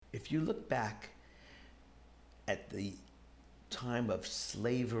if you look back at the time of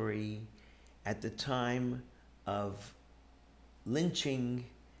slavery, at the time of lynching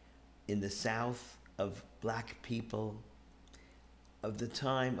in the South of black people, of the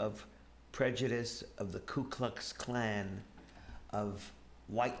time of prejudice of the Ku Klux Klan, of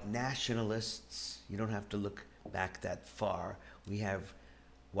white nationalists. You don't have to look back that far. We have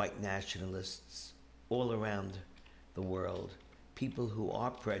white nationalists all around the world, people who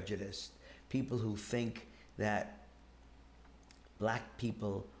are prejudiced, people who think that black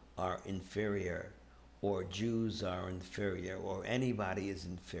people are inferior, or Jews are inferior, or anybody is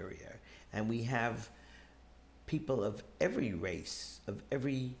inferior. And we have people of every race, of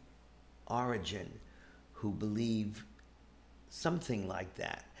every origin, who believe something like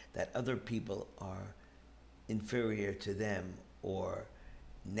that, that other people are inferior to them or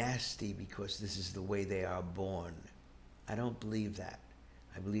nasty because this is the way they are born. I don't believe that.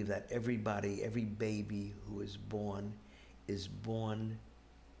 I believe that everybody, every baby who is born,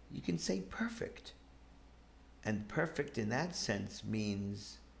 you can say perfect. And perfect in that sense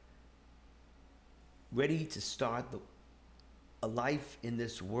means ready to start a life in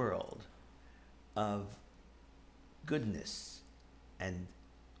this world of goodness. And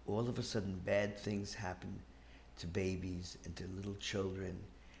all of a sudden bad things happen to babies and to little children,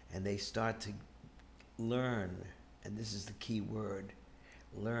 and they start to learn, and this is the key word,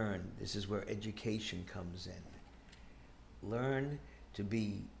 learn. This is where education comes in. Learn to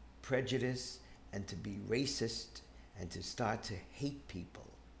be prejudiced and to be racist and to start to hate people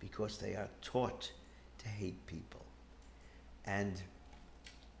because they are taught to hate people. And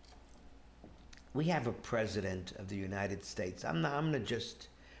we have a president of the United States. I'm going to just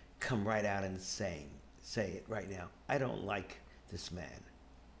come right out and say it right now. I don't like this man.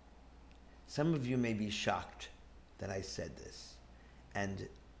 Some of you may be shocked that I said this. And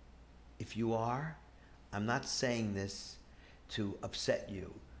if you are, I'm not saying this to upset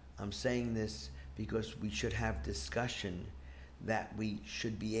you. I'm saying this because we should have discussion, that we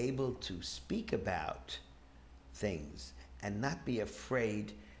should be able to speak about things and not be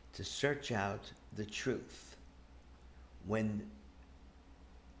afraid to search out the truth. When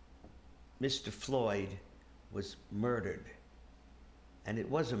Mr. Floyd was murdered, and it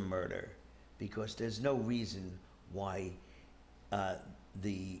was a murder because there's no reason why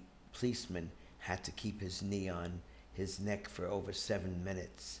the policeman had to keep his knee on his neck for over 7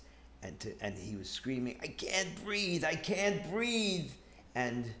 minutes, and he was screaming, "I can't breathe, I can't breathe."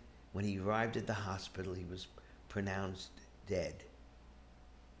 And when he arrived at the hospital, he was pronounced dead.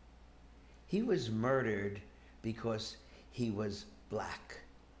 He was murdered because he was black.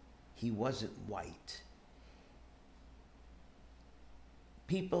 He wasn't white.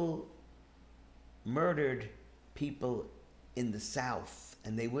 People murdered people in the South,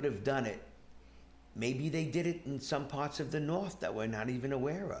 and they would have done it. Maybe they did it in some parts of the North that we're not even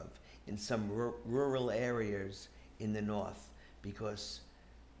aware of, in some rural areas in the North, because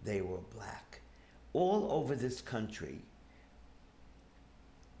they were black. All over this country,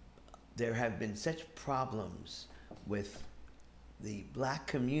 there have been such problems with the black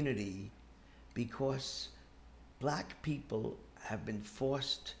community because black people have been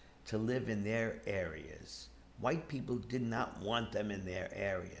forced to live in their areas. White people did not want them in their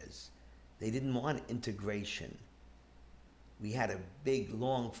areas. They didn't want integration. We had a big,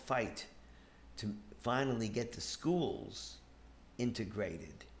 long fight to finally get the schools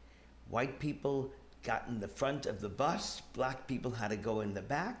integrated. White people got in the front of the bus. Black people had to go in the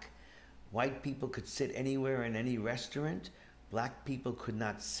back. White people could sit anywhere in any restaurant. Black people could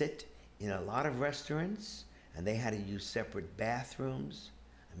not sit in a lot of restaurants, and they had to use separate bathrooms.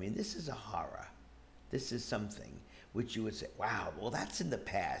 I mean, this is a horror. This is something which you would say, wow, well, that's in the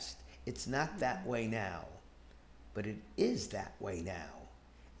past. It's not that way now, but it is that way now.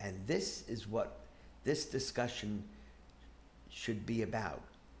 And this is what this discussion should be about.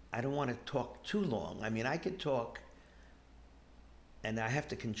 I don't want to talk too long. I mean, I could talk, and I have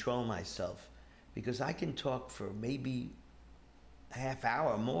to control myself, because I can talk for maybe a half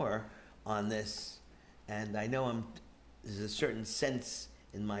hour more on this, and I know there's a certain sense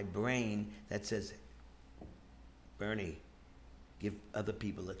in my brain that says, Bernie, give other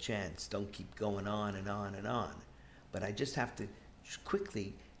people a chance. Don't keep going on and on and on. But I just have to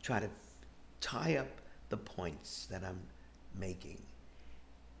quickly try to tie up the points that I'm making.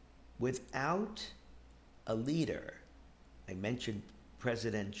 Without a leader, I mentioned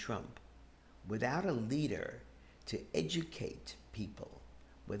President Trump, without a leader to educate people,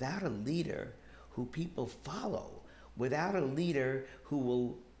 without a leader who people follow, without a leader who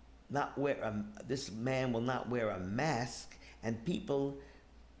will not wear this man will not wear a mask, and people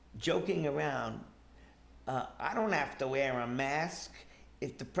joking around. I don't have to wear a mask.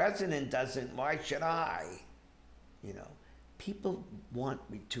 If the president doesn't, why should I? You know, people want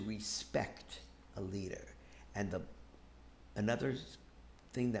to respect a leader. And another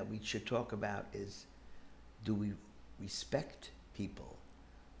thing that we should talk about is, do we respect people?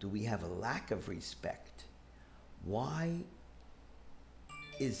 Do we have a lack of respect? Why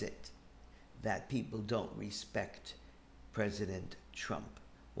is it that people don't respect President Trump?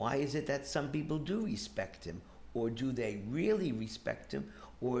 Why is it that some people do respect him? Or do they really respect him?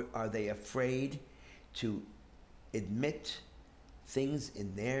 Or are they afraid to admit things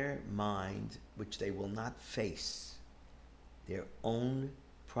in their mind which they will not face? Their own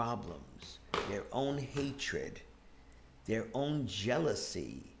problems, their own hatred, their own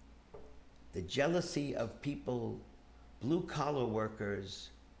jealousy, the jealousy of people, blue-collar workers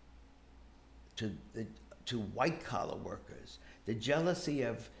to white-collar workers, the jealousy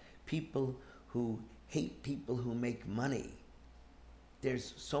of people who hate people who make money.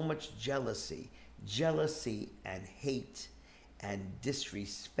 There's so much jealousy and hate and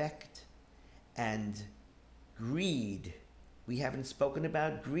disrespect and greed. We haven't spoken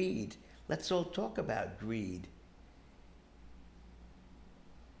about greed. Let's all talk about greed.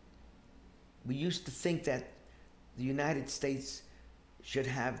 We used to think that the United States should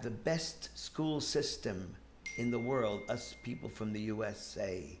have the best school system in the world, us people from the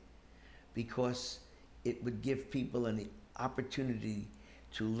USA, because it would give people an opportunity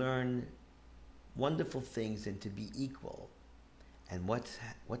to learn wonderful things and to be equal. And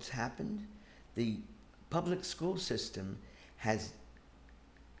what's happened? The public school system has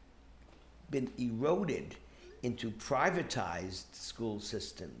been eroded into privatized school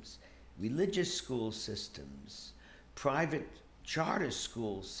systems, religious school systems, private charter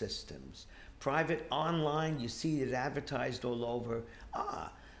school systems, private online. You see it advertised all over.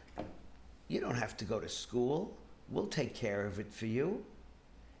 You don't have to go to school. We'll take care of it for you.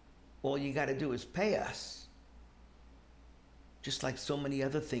 All you got to do is pay us. Just like so many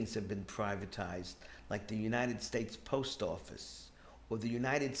other things have been privatized, like the United States Post Office or the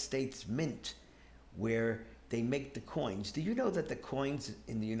United States Mint, where they make the coins. Do you know that the coins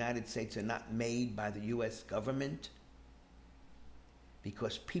in the United States are not made by the US government?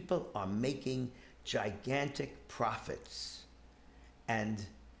 Because people are making gigantic profits. And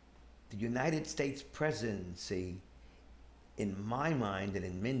the United States presidency, in my mind and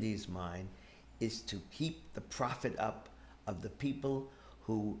in Mindy's mind, is to keep the profit up of the people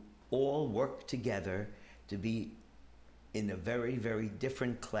who all work together to be in a very, very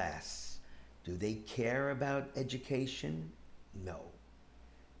different class. Do they care about education? No.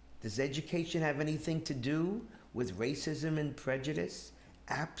 Does education have anything to do with racism and prejudice?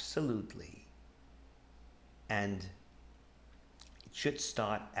 Absolutely. And it should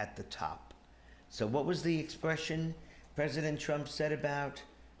start at the top. So what was the expression President Trump said about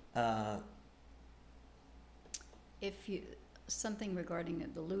something regarding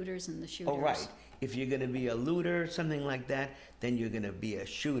the looters and the shooters? Oh, right. If you're going to be a looter, something like that, then you're going to be a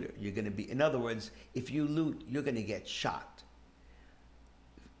shooter. You're going to be, in other words, if you loot, you're going to get shot.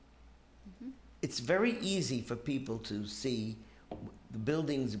 Mm-hmm. It's very easy for people to see the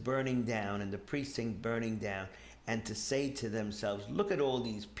buildings burning down and the precinct burning down and to say to themselves, look at all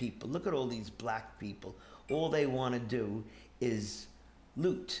these people, look at all these black people. All they want to do is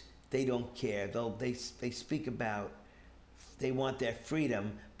loot. They don't care. They speak about, they want their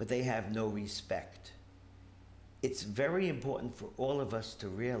freedom, but they have no respect. It's very important for all of us to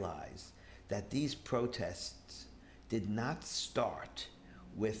realize that these protests did not start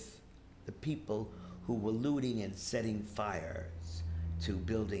with the people who were looting and setting fires to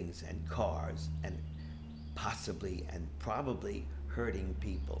buildings and cars and possibly and probably hurting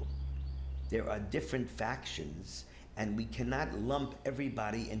people. There are different factions, and we cannot lump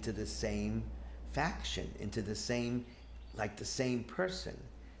everybody into the same faction, into the same, like the same person.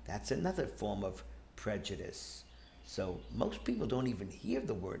 That's another form of prejudice. So most people don't even hear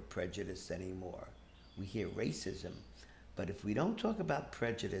the word prejudice anymore. We hear racism. But if we don't talk about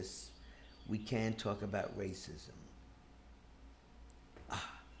prejudice, we can't talk about racism.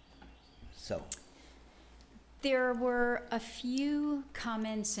 So. There were a few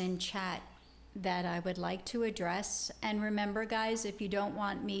comments in chat that I would like to address. And remember, guys, if you don't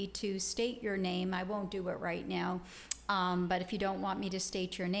want me to state your name, I won't do it right now. But if you don't want me to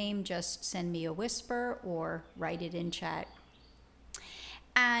state your name, just send me a whisper or write it in chat.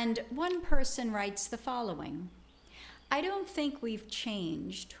 And one person writes the following: I don't think we've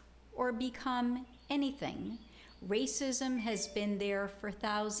changed or become anything. Racism has been there for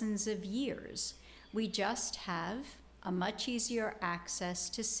thousands of years. We just have a much easier access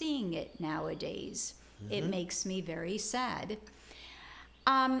to seeing it nowadays. It makes me very sad.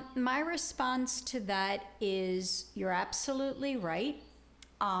 My response to that is you're absolutely right.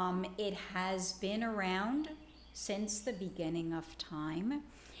 It has been around since the beginning of time.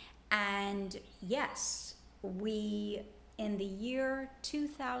 And yes, we, in the year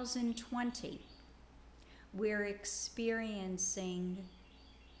 2020, we're experiencing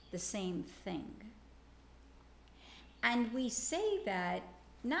the same thing. And we say that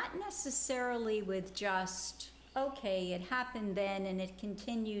not necessarily with just, okay, it happened then and it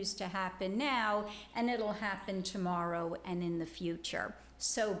continues to happen now and it'll happen tomorrow and in the future.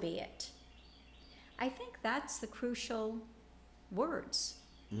 So be it. I think that's the crucial words.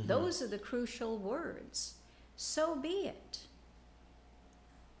 Those are the crucial words. So be it.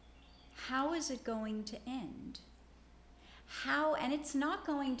 How is it going to end? How, and it's not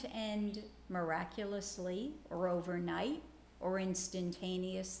going to end miraculously or overnight or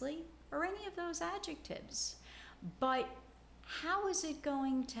instantaneously or any of those adjectives. But how is it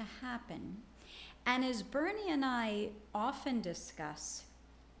going to happen? And as Bernie and I often discuss,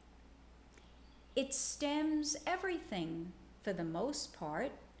 it stems, everything for the most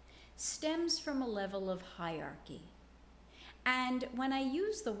part, stems from a level of hierarchy. And when I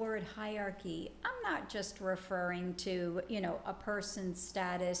use the word hierarchy, I'm not just referring to, a person's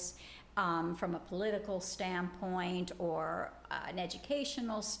status from a political standpoint or an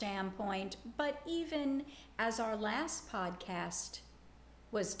educational standpoint, but even as our last podcast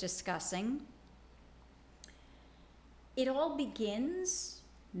was discussing, it all begins,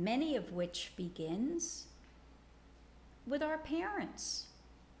 many of which begins, with our parents.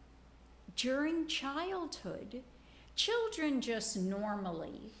 During childhood, children just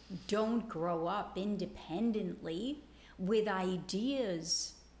normally don't grow up independently with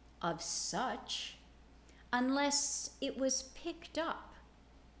ideas of such unless it was picked up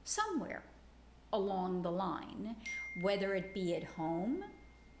somewhere along the line, whether it be at home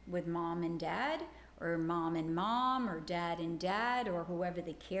with mom and dad, or mom and mom, or dad and dad, or whoever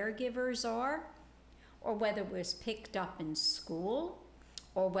the caregivers are, or whether it was picked up in school,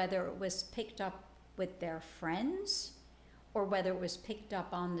 or whether it was picked up with their friends, or whether it was picked up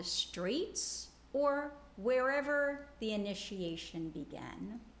on the streets, or wherever the initiation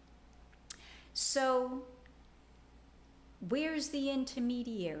began. So, where's the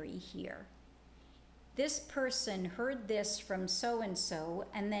intermediary here? This person heard this from so-and-so,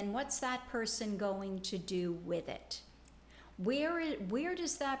 and then what's that person going to do with it? Where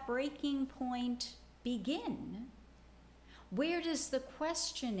does that breaking point begin? Where does the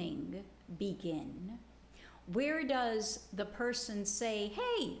questioning begin? Where does the person say,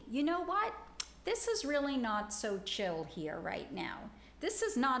 hey, you know what? This is really not so chill here right now. This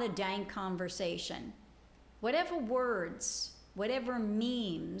is not a dank conversation. Whatever words, whatever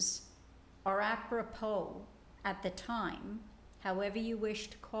memes are apropos at the time, however you wish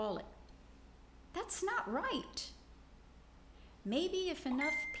to call it, that's not right. Maybe if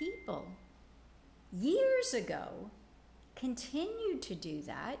enough people years ago continued to do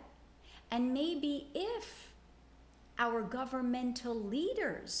that, and maybe if our governmental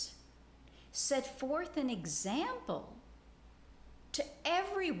leaders set forth an example to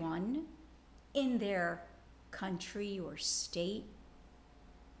everyone in their country or state,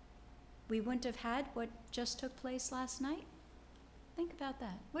 we wouldn't have had what just took place last night. Think about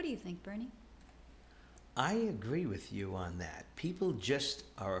that. What do you think, Bernie? I agree with you on that. People just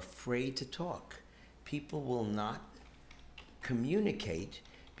are afraid to talk. People will not communicate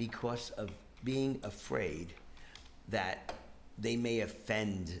because of being afraid that they may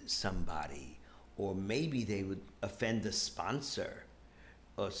offend somebody, or maybe they would offend a sponsor.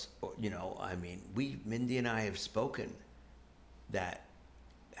 Mindy and I have spoken that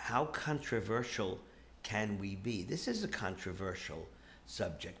how controversial can we be? This is a controversial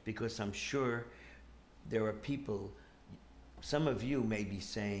subject because I'm sure there are people, some of you may be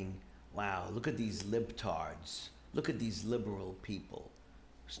saying, wow, look at these libtards, look at these liberal people,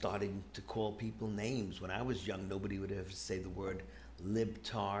 starting to call people names. When I was young, nobody would ever say the word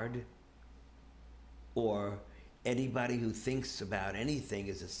libtard, or anybody who thinks about anything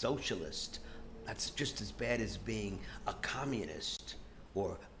is a socialist. That's just as bad as being a communist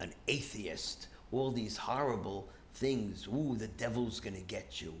or an atheist. All these horrible things. Ooh, the devil's gonna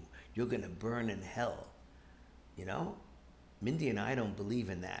get you. You're gonna burn in hell. Mindy and I don't believe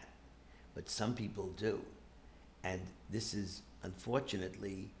in that, but some people do. And this is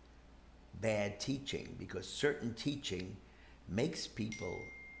unfortunately bad teaching, because certain teaching makes people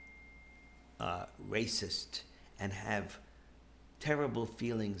racist and have terrible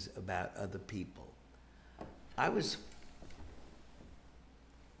feelings about other people. I was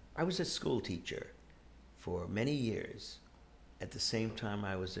I was a school teacher for many years. At the same time,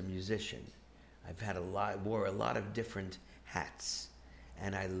 I was a musician. Wore a lot of different hats,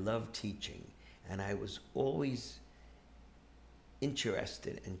 and I loved teaching. And I was always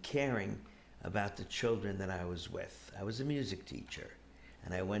interested and caring about the children that I was with. I was a music teacher,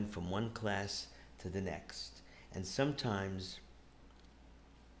 and I went from one class to the next. And sometimes,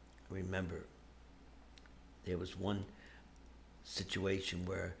 I remember, there was one situation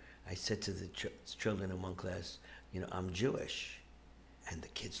where I said to the children in one class, I'm Jewish. And the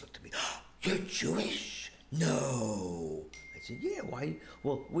kids looked at me, oh, you're Jewish? No. I said, yeah, why?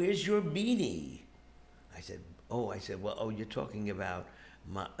 Well, where's your beanie? I said, well, you're talking about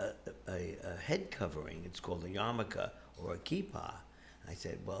a head covering. It's called a yarmulke or a kippah. I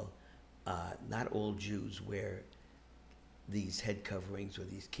said, well, not all Jews wear these head coverings or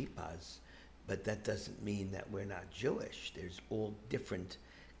these kippahs, but that doesn't mean that we're not Jewish. There's all different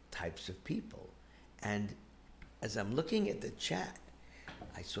types of people. And as I'm looking at the chat,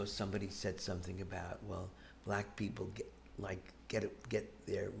 I saw somebody said something about, well, black people get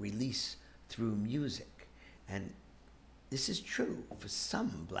their release through music. And this is true for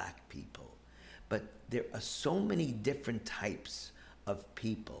some black people, but there are so many different types of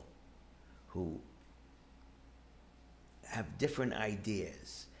people who have different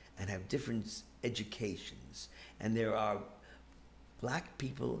ideas and have different educations. And there are black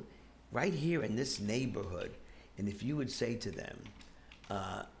people right here in this neighborhood, and if you would say to them,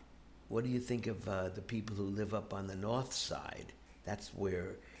 what do you think of the people who live up on the north side? That's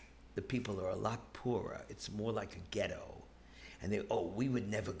where the people are a lot poorer. It's more like a ghetto. And we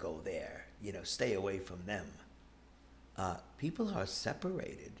would never go there. Stay away from them. People are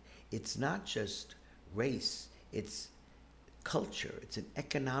separated. It's not just race, it's culture. It's an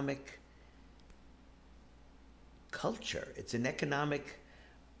economic culture. It's an economic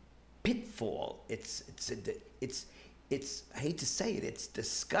pitfall. It's I hate to say it, it's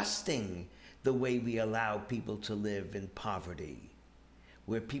disgusting the way we allow people to live in poverty,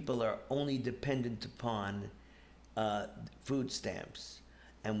 where people are only dependent upon food stamps,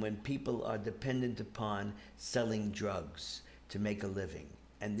 and when people are dependent upon selling drugs to make a living.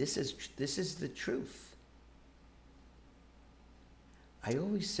 And this is the truth. I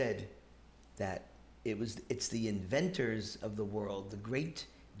always said that it's the inventors of the world, the great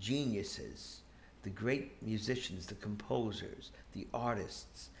geniuses, the great musicians, the composers, the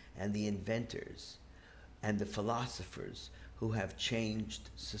artists, and the inventors, and the philosophers who have changed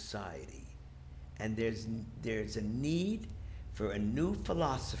society. And there's a need for a new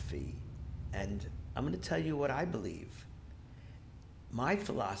philosophy, and I'm going to tell you what I believe. My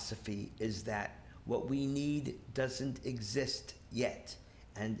philosophy is that what we need doesn't exist yet,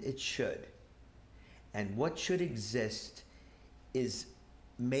 and it should. And what should exist is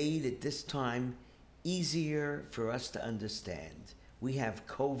made at this time easier for us to understand. We have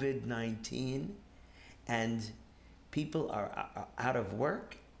COVID-19, and people are out of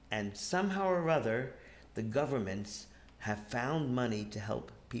work, and somehow or other, the governments have found money to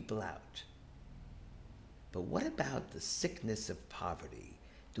help people out. But what about the sickness of poverty?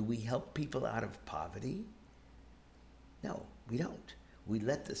 Do we help people out of poverty? No, we don't. We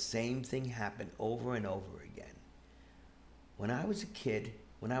let the same thing happen over and over again. When I was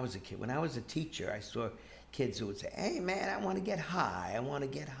a teacher, I saw kids who would say, hey man, I want to get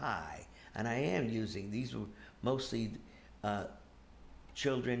high. And I am these were mostly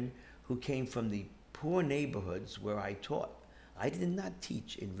children who came from the poor neighborhoods where I taught. I did not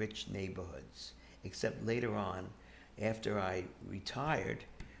teach in rich neighborhoods, except later on, after I retired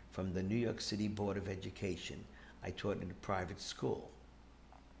from the New York City Board of Education. I taught in a private school.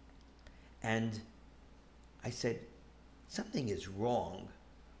 And I said, something is wrong.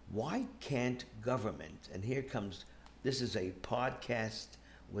 Why can't government, and this is a podcast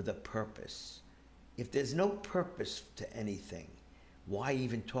with a purpose. If there's no purpose to anything, why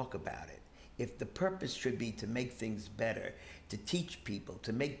even talk about it? If the purpose should be to make things better, to teach people,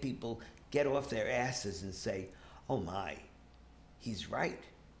 to make people get off their asses and say, oh my, he's right.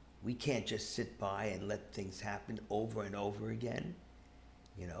 We can't just sit by and let things happen over and over again.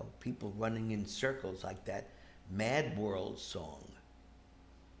 People running in circles like that Mad World song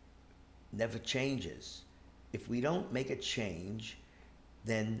never changes. If we don't make a change,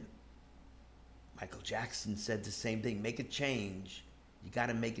 then Michael Jackson said the same thing, make a change. You got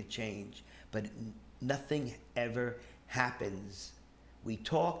to make a change. But nothing ever happens. We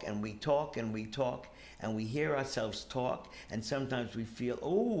talk and we talk and we talk, and we hear ourselves talk, and sometimes we feel,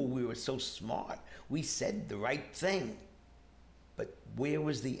 oh, we were so smart. We said the right thing. But where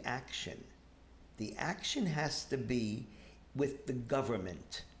was the action? The action has to be with the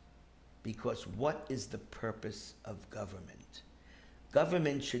government. Because what is the purpose of government?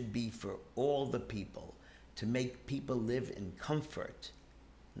 Government should be for all the people, to make people live in comfort.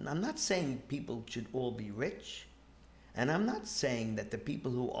 And I'm not saying people should all be rich, and I'm not saying that the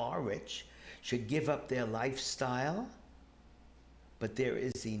people who are rich should give up their lifestyle, but there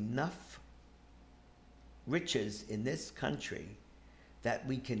is enough riches in this country that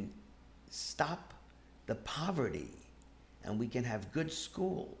we can stop the poverty, and we can have good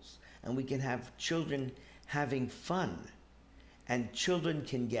schools, and we can have children having fun, and children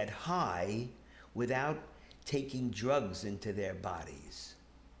can get high without taking drugs into their bodies.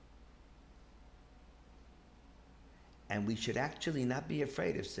 And we should actually not be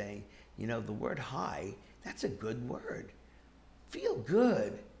afraid of saying, you know, the word high, that's a good word. Feel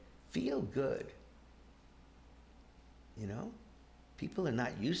good. Feel good. You know? People are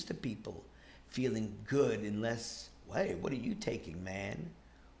not used to people feeling good unless, hey, what are you taking, man?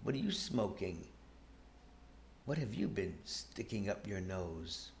 What are you smoking? What have you been sticking up your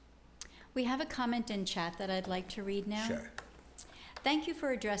nose? We have a comment in chat that I'd like to read now. Sure. Thank you for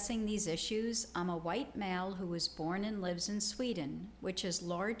addressing these issues. I'm a white male who was born and lives in Sweden, which is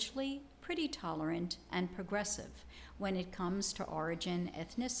largely pretty tolerant and progressive when it comes to origin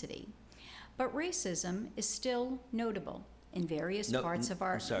ethnicity. But racism is still notable in various parts of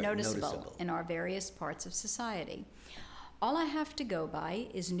our noticeable in our various parts of society. All I have to go by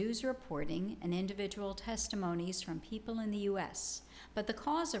is news reporting and individual testimonies from people in the US, but the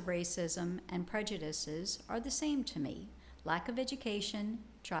cause of racism and prejudices are the same to me: lack of education,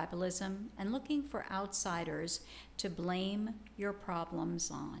 tribalism, and looking for outsiders to blame your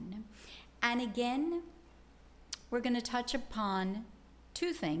problems on. And again, we're going to touch upon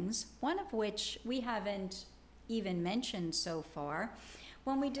two things, one of which we haven't even mentioned so far.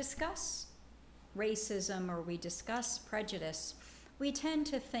 When we discuss racism or we discuss prejudice, we tend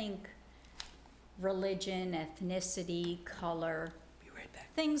to think religion, ethnicity, color, Be right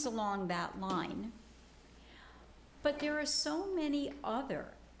back. things along that line. But there are so many other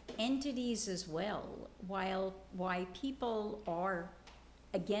entities as well, why people are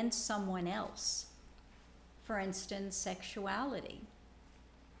against someone else. For instance, sexuality.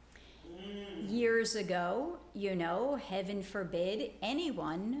 Years ago, you know, heaven forbid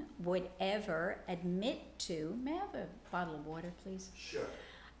anyone would ever admit to, may I have a bottle of water, please? Sure.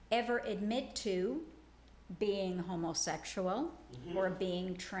 Ever admit to being homosexual or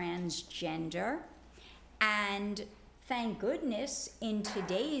being transgender. And thank goodness, in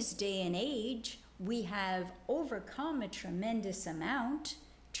today's day and age, we have overcome a tremendous amount,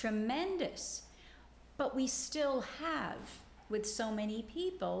 tremendous. But we still have, with so many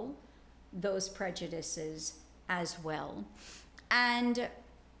people, those prejudices as well. And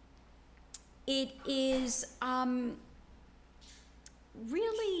it is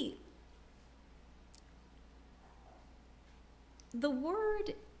really, the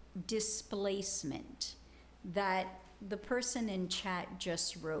word displacement that the person in chat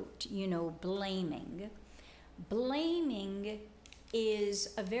just wrote, you know, blaming. Blaming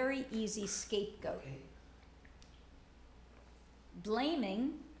is a very easy scapegoat. Okay.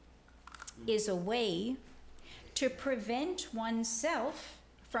 Blaming is a way to prevent oneself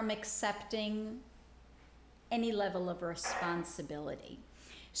from accepting any level of responsibility.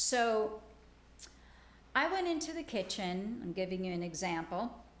 So I went into the kitchen, I'm giving you an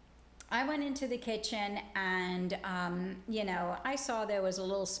example. I went into the kitchen and, you know, I saw there was a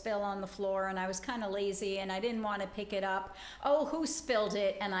little spill on the floor and I was kind of lazy and I didn't want to pick it up. Oh, who spilled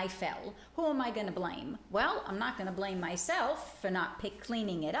it and I fell? Who am I going to blame? Well, I'm not going to blame myself for not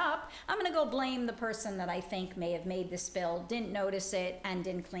cleaning it up. I'm going to go blame the person that I think may have made the spill, didn't notice it, and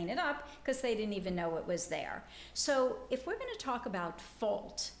didn't clean it up because they didn't even know it was there. So if we're going to talk about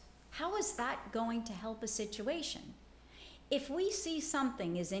fault, how is that going to help a situation? If we see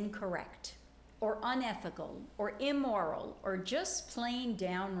something is incorrect or unethical or immoral or just plain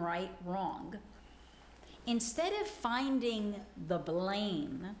downright wrong, instead of finding the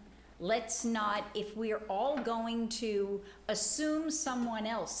blame, let's not, if we're all going to assume someone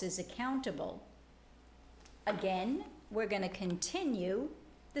else is accountable, again, we're going to continue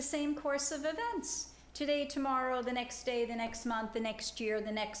the same course of events. Today, tomorrow, the next day, the next month, the next year,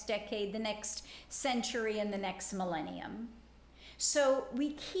 the next decade, the next century, and the next millennium. So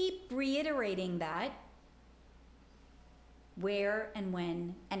we keep reiterating that. Where and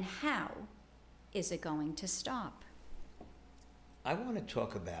when and how is it going to stop? I want to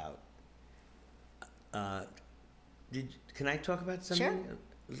talk about, can I talk about something Sure.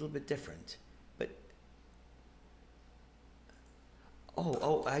 a little bit different? But,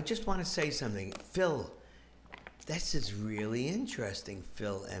 I just want to say something. Phil, This is really interesting,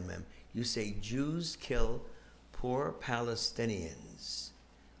 Phil MM. You say Jews kill poor Palestinians.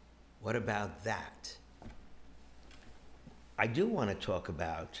 What about that? I do want to talk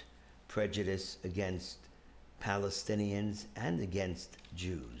about prejudice against Palestinians and against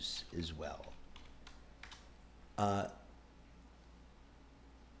Jews as well.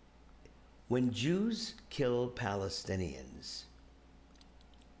 When Jews kill Palestinians,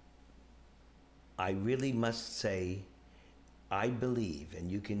 I really must say, I believe,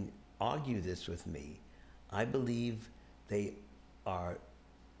 and you can argue this with me, I believe they are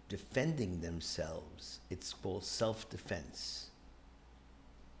defending themselves. It's called self-defense.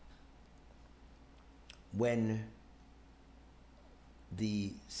 When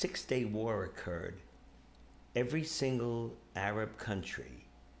the Six-Day War occurred, every single Arab country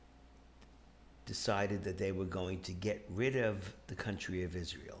decided that they were going to get rid of the country of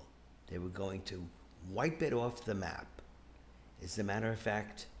Israel. They were going to wipe it off the map. As a matter of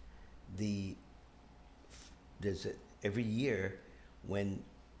fact, every year when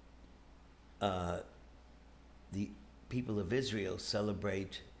the people of Israel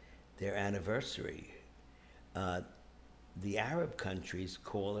celebrate their anniversary, the Arab countries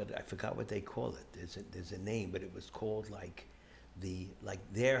call it, I forgot what they call it, there's a name, but it was called like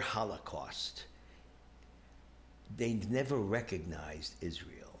their Holocaust. They never recognized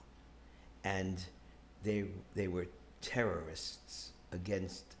Israel, and they were terrorists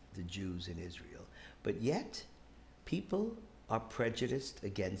against the Jews in Israel. But yet, people are prejudiced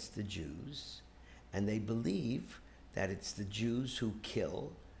against the Jews, and they believe that it's the Jews who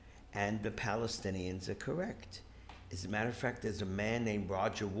kill and the Palestinians are correct. As a matter of fact, there's a man named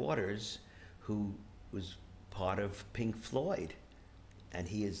Roger Waters who was part of Pink Floyd, and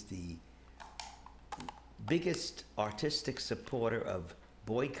he is the biggest artistic supporter of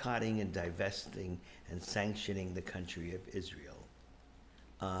boycotting and divesting and sanctioning the country of Israel.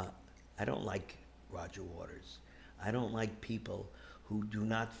 I don't like Roger Waters. I don't like people who do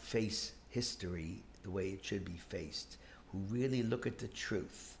not face history the way it should be faced, who really look at the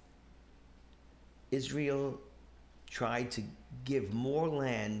truth. Israel tried to give more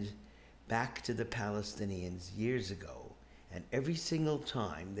land back to the Palestinians years ago, and every single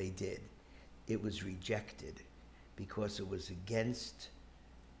time they did, it was rejected because it was against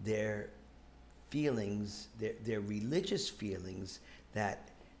their feelings, their religious feelings,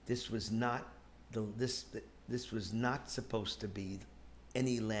 that this was not this was not supposed to be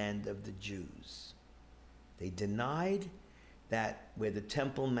any land of the Jews. They denied that where the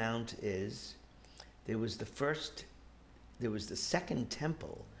Temple Mount is, there was the second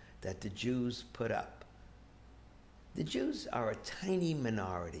temple that the Jews put up. The Jews are a tiny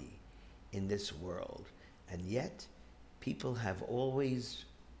minority in this world, and yet people have always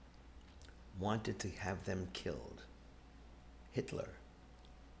wanted to have them killed. Hitler,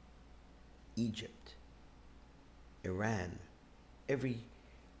 Egypt, Iran, every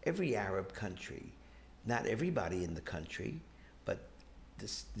Arab country, not everybody in the country, but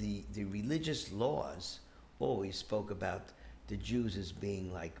the religious laws always spoke about the Jews as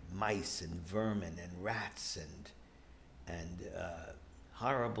being like mice and vermin and rats and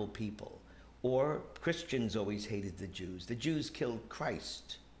horrible people. Or Christians always hated the Jews. The Jews killed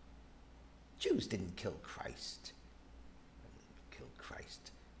Christ. Jews didn't kill Christ. Killed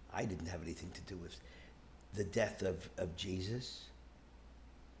Christ. I didn't have anything to do with the death of Jesus.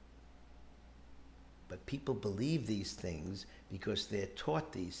 But people believe these things because they're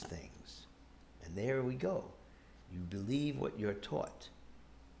taught these things. And there we go. You believe what you're taught.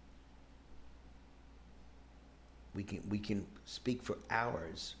 We can speak for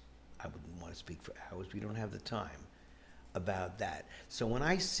hours. I wouldn't want to speak for hours. We don't have the time about that. So when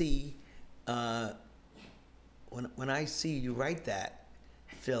I see when I see you write that,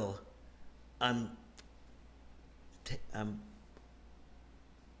 Phil, I'm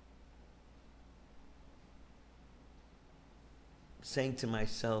saying to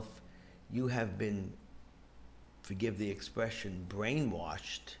myself, you have been, forgive the expression,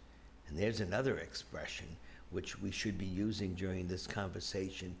 brainwashed, and there's another expression which we should be using during this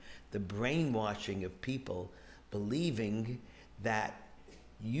conversation, the brainwashing of people believing that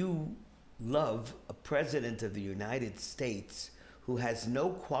you love a president of the United States who has no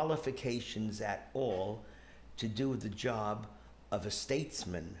qualifications at all to do the job of a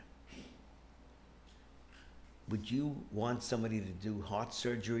statesman. Would you want somebody to do heart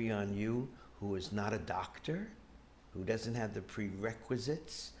surgery on you who is not a doctor, who doesn't have the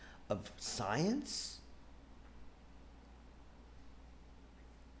prerequisites of science?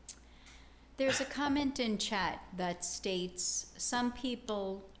 There's a comment in chat that states, some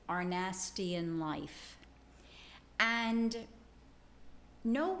people are nasty in life. And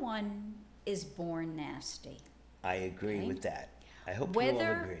no one is born nasty. I agree Okay. with that. I hope you all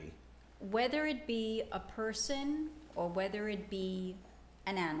agree. Whether it be a person or whether it be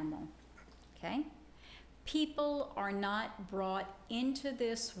an animal, okay? People are not brought into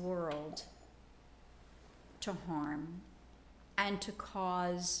this world to harm and to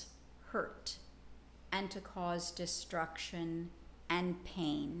cause hurt and to cause destruction and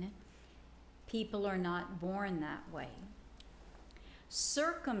pain. People are not born that way.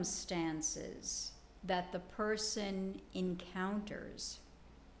 Circumstances that the person encounters,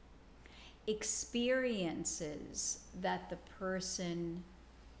 experiences that the person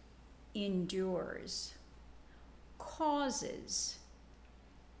endures, causes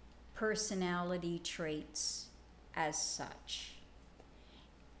personality traits as such.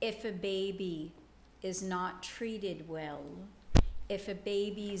 If a baby is not treated well, if a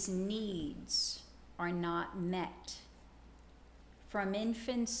baby's needs are not met, from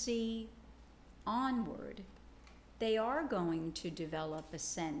infancy onward, they are going to develop a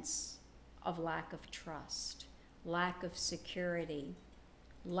sense of lack of trust, lack of security,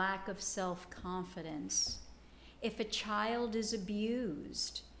 lack of self-confidence. If a child is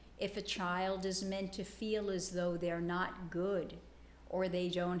abused, if a child is meant to feel as though they're not good or they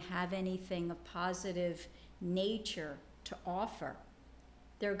don't have anything of positive nature to offer,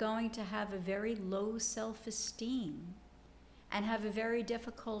 they're going to have a very low self-esteem and have a very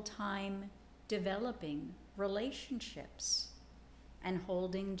difficult time developing relationships and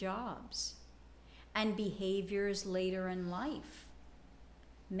holding jobs. And behaviors later in life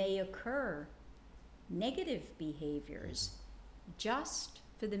may occur, negative behaviors, just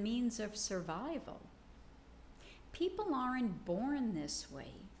for the means of survival. People aren't born this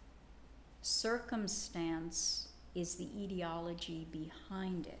way. Circumstance is the etiology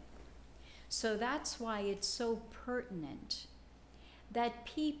behind it. So that's why it's so pertinent that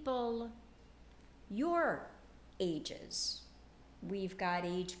people your ages, we've got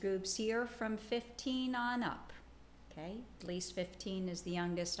age groups here from 15 on up, okay? At least 15 is the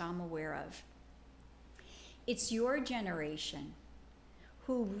youngest I'm aware of. It's your generation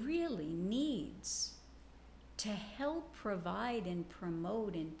who really needs to help provide and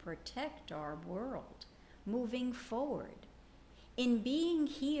promote and protect our world moving forward. In being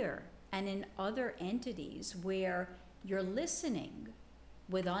here and in other entities where you're listening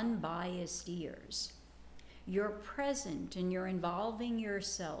with unbiased ears, you're present and you're involving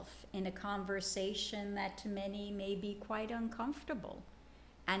yourself in a conversation that to many may be quite uncomfortable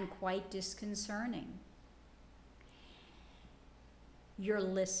and quite disconcerting. You're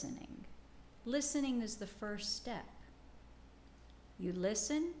listening. Listening is the first step. You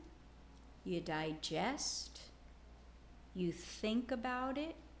listen, you digest, you think about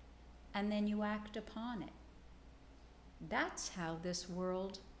it, and then you act upon it. That's how this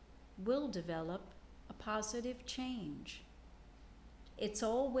world will develop a positive change. It's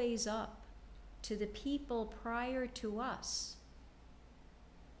always up to the people prior to us,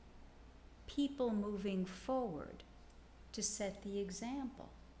 people moving forward to set the example.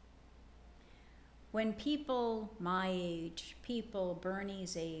 When people my age, people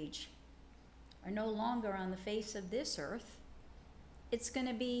Bernie's age, are no longer on the face of this earth, it's going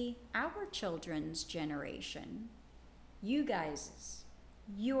to be our children's generation, you guys'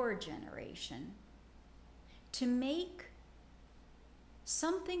 your generation, to make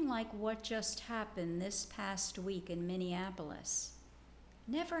something like what just happened this past week in Minneapolis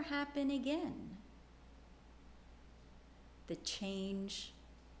never happen again. The change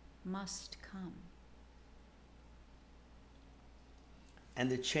must come. And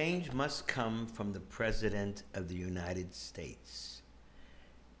the change must come from the President of the United States.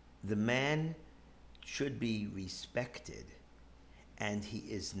 The man should be respected, and he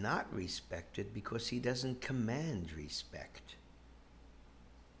is not respected because he doesn't command respect.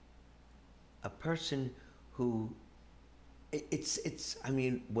 A person who, I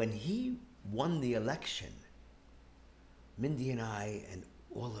mean, when he won the election, Mindy and I and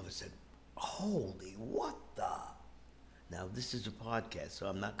all of us said, holy, what the? Now, this is a podcast, so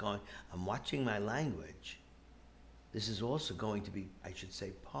I'm watching my language. This is also going to be, I should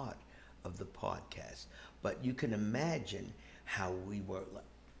say, part of the podcast. But you can imagine how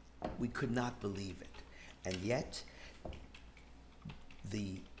we could not believe it. And yet,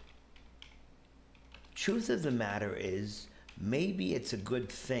 the truth of the matter is, maybe it's a good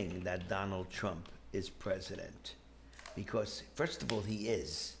thing that Donald Trump is president. Because, first of all, he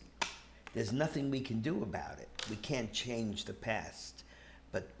is. There's nothing we can do about it. We can't change the past.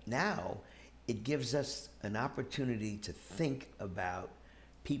 But now, it gives us an opportunity to think about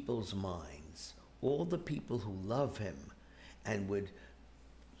people's minds. all the people who love him and would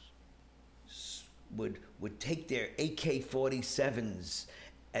take their AK-47s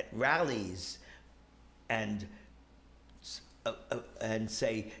at rallies and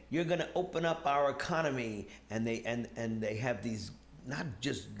say, you're going to open up our economy, and they have these, not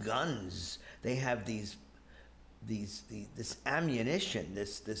just guns, they have this ammunition,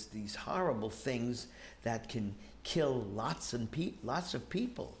 these horrible things that can kill lots of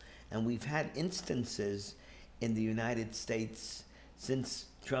people. And we've had instances in the United States since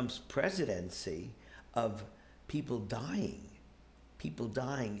Trump's presidency of people dying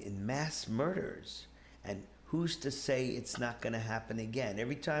in mass murders. And who's to say it's not going to happen again?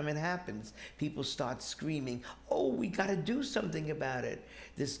 Every time it happens, people start screaming, oh, we got to do something about it.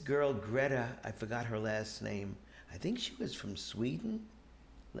 This girl, Greta, I forgot her last name. I think she was from Sweden.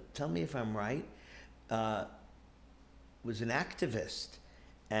 Tell me if I'm right. Was an activist,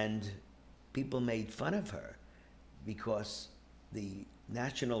 and people made fun of her because the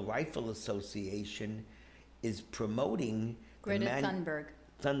National Rifle Association is promoting Greta Thunberg.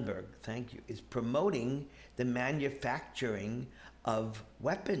 Thunberg, thank you, is promoting the manufacturing of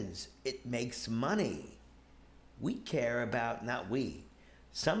weapons. It makes money. We care about, not we,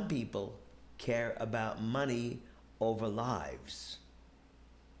 some people care about money over lives.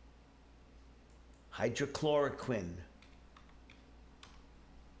 Hydrochloroquine.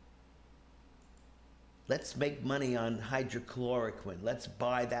 Let's make money on hydrochloroquine. Let's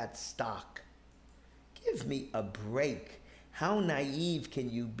buy that stock. Give me a break. How naive can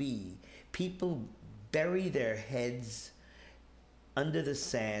you be? People bury their heads under the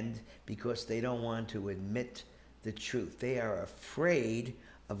sand because they don't want to admit the truth. They are afraid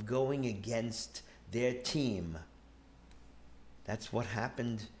of going against their team. That's what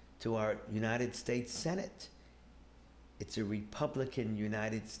happened to our United States Senate. It's a Republican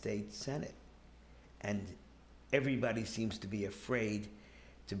United States Senate. And everybody seems to be afraid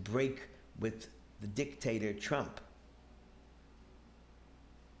to break with the dictator Trump.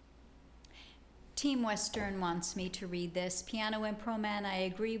 Team Western wants me to read this. Piano and Pro Man, I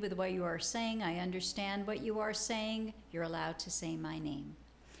agree with what you are saying. I understand what you are saying. You're allowed to say my name.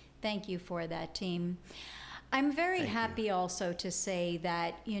 Thank you for that, team. I'm very happy also to say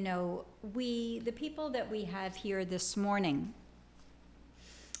that, you know, the people that we have here this morning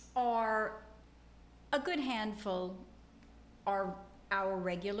are a good handful are our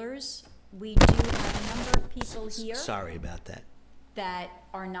regulars. We do have a number of people here. Sorry about that. That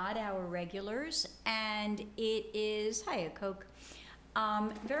are not our regulars, and it is, hiya, Coke.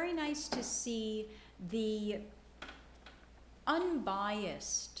 Very nice to see the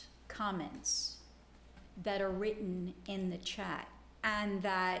unbiased comments that are written in the chat, and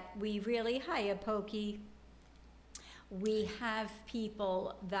that we really, hiya, Pokey. We have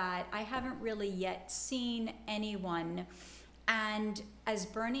people that I haven't really yet seen anyone. And as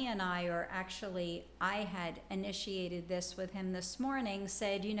Bernie and I are actually, I had initiated this with him this morning,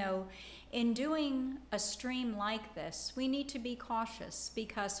 said, you know, in doing a stream like this, we need to be cautious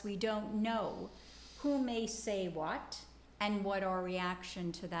because we don't know who may say what and what our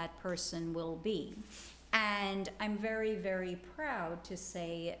reaction to that person will be. And I'm very, very proud to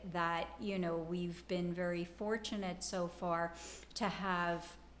say that, you know, we've been very fortunate so far to have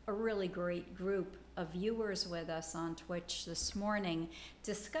a really great group of viewers with us on Twitch this morning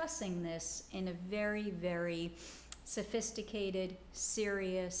discussing this in a very, very sophisticated,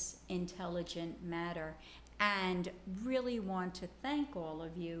 serious, intelligent manner. And really want to thank all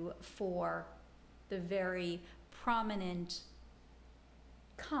of you for the very prominent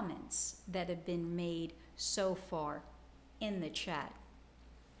comments that have been made so far in the chat.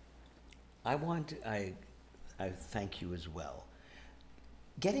 I thank you as well.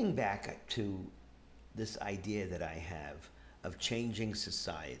 Getting back to this idea that I have of changing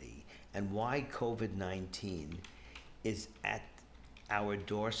society and why COVID-19 is at our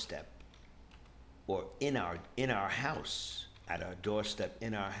doorstep, or in our house, at our doorstep,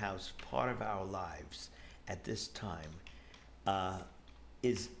 in our house, part of our lives at this time,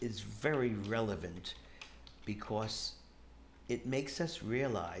 is very relevant, because it makes us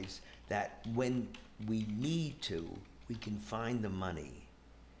realize that when we need to, we can find the money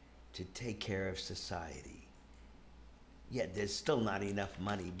to take care of society. Yeah, there's still not enough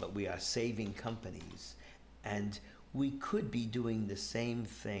money, but we are saving companies, and we could be doing the same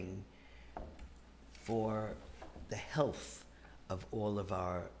thing for the health of all of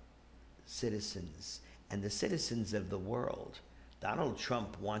our citizens and the citizens of the world. Donald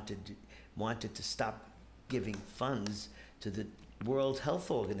Trump wanted to stop giving funds to the World Health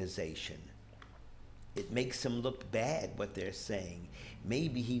Organization. It makes him look bad, what they're saying.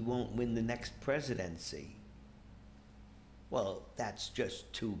 Maybe he won't win the next presidency. Well, that's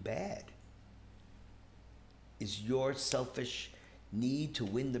just too bad. Is your selfish need to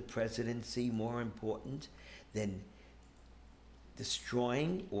win the presidency more important than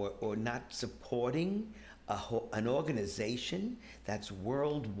destroying or not supporting an organization that's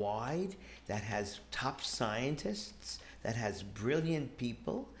worldwide, that has top scientists, that has brilliant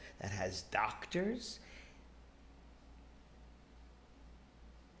people, that has doctors?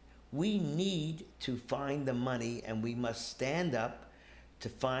 We need to find the money, and we must stand up to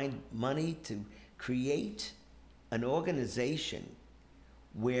find money to create an organization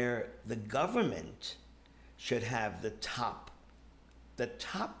where the government should have the top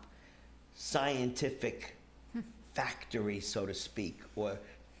scientific factory, so to speak, or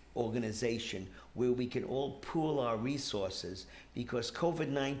organization where we can all pool our resources, because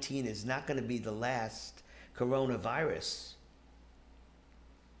COVID-19 is not going to be the last coronavirus.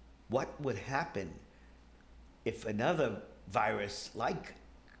 What would happen if another virus like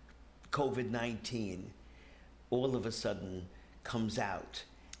COVID-19 all of a sudden comes out?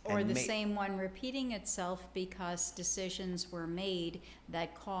 Or the same one repeating itself because decisions were made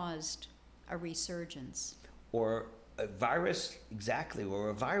that caused a resurgence. Or a virus, exactly, or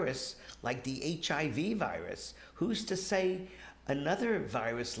a virus like the HIV virus. Who's to say another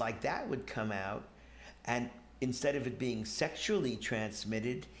virus like that would come out, and instead of it being sexually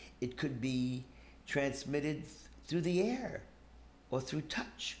transmitted, it could be transmitted through the air, or through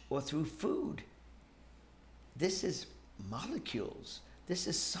touch, or through food? This is molecules. This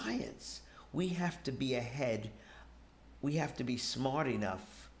is science. We have to be ahead. We have to be smart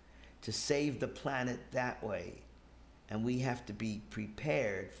enough to save the planet that way. And we have to be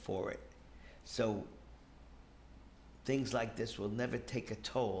prepared for it. So things like this will never take a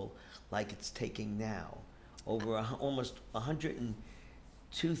toll like it's taking now. Over almost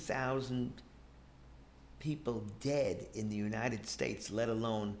 102,000 people dead in the United States, let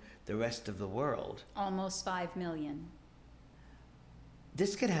alone the rest of the world. Almost 5 million.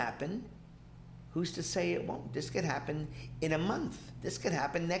 This could happen. Who's to say it won't? This could happen in a month. This could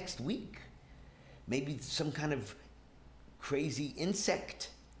happen next week. Maybe some kind of crazy insect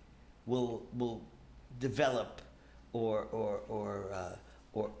will develop, or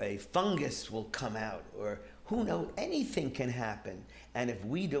a fungus will come out, or who knows? Anything can happen. And if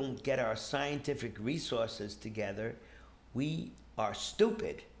we don't get our scientific resources together, we are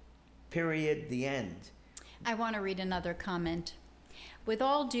stupid. Period. The end. I want to read another comment. With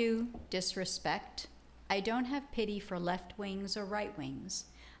all due disrespect, I don't have pity for left wings or right wings.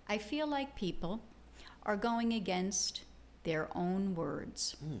 I feel like people are going against their own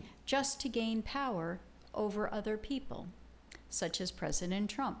words just to gain power over other people, such as President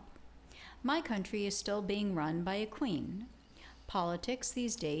Trump. My country is still being run by a queen. Politics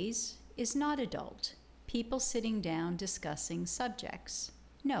these days is not adult. People sitting down discussing subjects.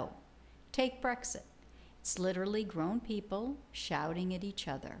 No, take Brexit. It's literally grown people shouting at each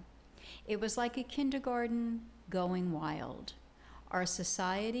other. It was like a kindergarten going wild. Our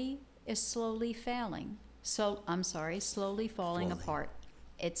society is slowly failing. Slowly falling apart.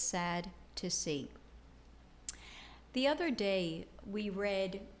 It's sad to see. The other day we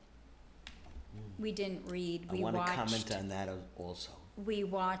didn't read, I want to comment on that also. We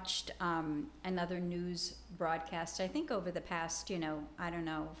watched another news broadcast. I think over the past, 4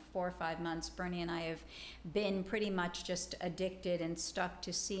 or 5 months, Bernie and I have been pretty much just addicted and stuck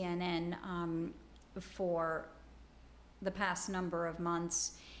to CNN for the past number of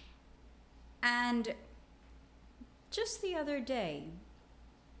months. And just the other day,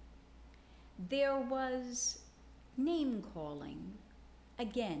 there was name calling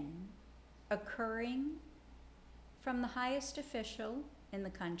again occurring from the highest official in the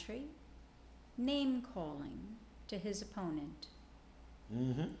country, name calling to his opponent.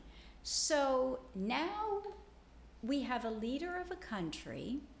 Mm-hmm. So now we have a leader of a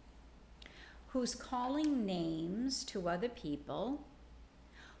country who's calling names to other people,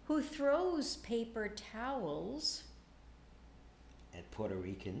 who throws paper towels at Puerto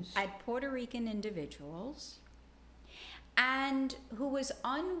Ricans, at Puerto Rican individuals, and who was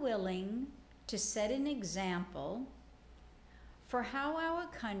unwilling to set an example for how our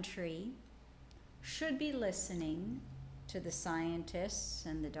country should be listening to the scientists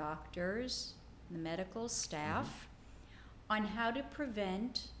and the doctors, the medical staff, on how to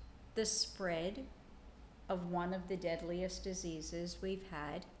prevent the spread of one of the deadliest diseases we've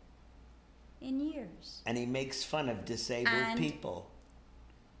had in years. And he makes fun of disabled people.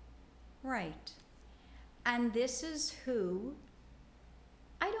 Right. And this is who,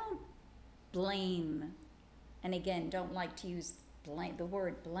 I blame, and again, don't like to use the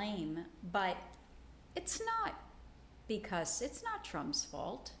word blame, but it's not, because it's not Trump's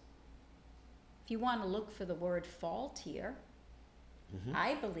fault. If you want to look for the word fault here,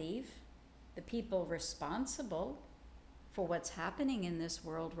 I believe the people responsible for what's happening in this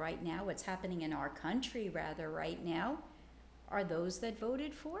world right now, what's happening in our country rather right now, are those that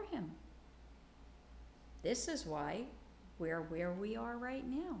voted for him. This is why we're where we are right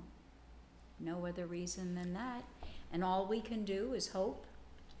now. No other reason than that. And all we can do is hope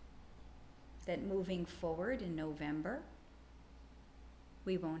that moving forward in November,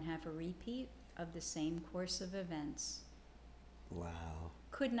 we won't have a repeat of the same course of events. Wow.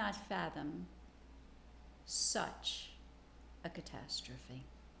 Could not fathom such a catastrophe.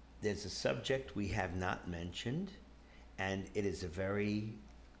 There's a subject we have not mentioned, and it is a very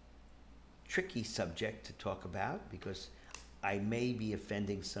tricky subject to talk about because I may be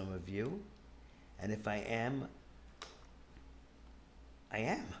offending some of you, and if I am, I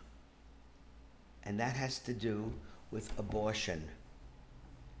am. And that has to do with abortion.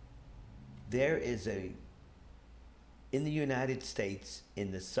 There is in the United States,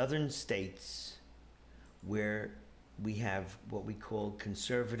 in the southern states, where we have what we call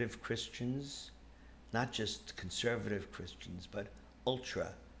conservative Christians, not just conservative Christians, but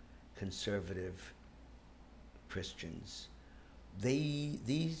ultra-conservative Christians.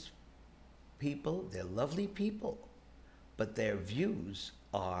 These people, they're lovely people, but their views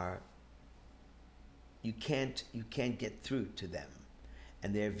are, you can't get through to them.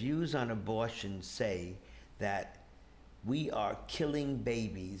 And their views on abortion say that we are killing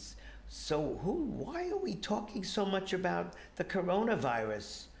babies. So why are we talking so much about the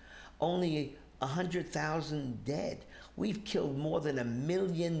coronavirus? Only 100,000 dead. We've killed more than 1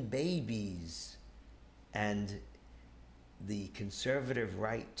 million babies. And the conservative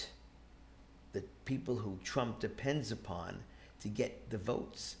right, the people who Trump depends upon to get the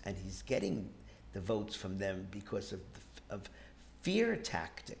votes, and he's getting the votes from them because of fear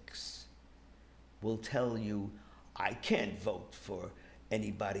tactics, will tell you, I can't vote for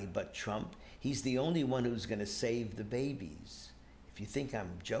anybody but Trump. He's the only one who's going to save the babies. If you think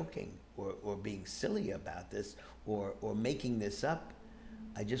I'm joking or being silly about this or making this up,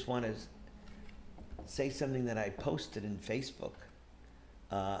 I just want to say something that I posted in Facebook,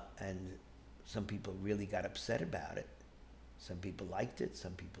 and some people really got upset about it. Some people liked it,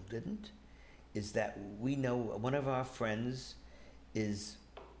 some people didn't. Is that we know one of our friends is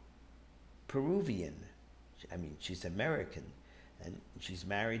Peruvian. I mean, she's American, and she's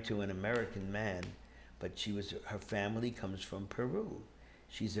married to an American man, but her family comes from Peru.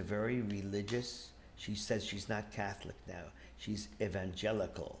 She's a very religious, she says she's not Catholic now, she's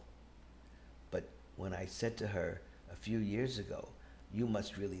evangelical. But when I said to her a few years ago, you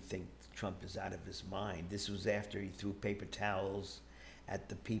must really think Trump is out of his mind. This was after he threw paper towels at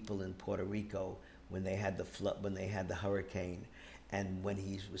the people in Puerto Rico when they had the flood, when they had the hurricane. And when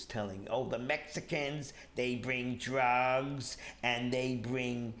he was telling, oh, the Mexicans, they bring drugs and they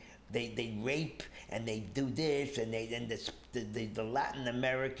rape and they do this, and the Latin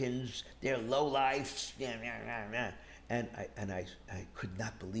Americans, they're lowlifes. And I could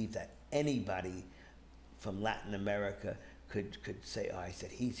not believe that anybody from Latin America could say, oh, I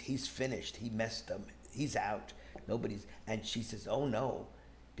said, he's finished, he messed them, he's out, nobody's, and she says, oh no,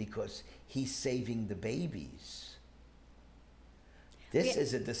 because he's saving the babies. This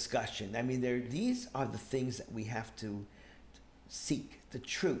is a discussion. I mean, these are the things that we have to seek, the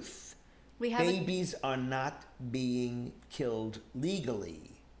truth. Babies are not being killed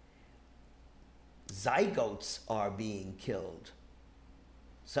legally. Zygotes are being killed.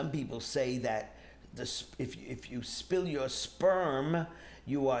 Some people say that if you spill your sperm,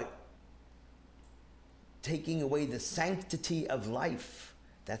 you are taking away the sanctity of life.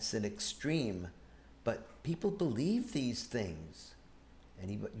 That's an extreme. But people believe these things.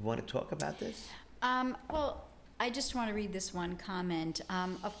 Anybody, you want to talk about this? Well, I just want to read this one comment.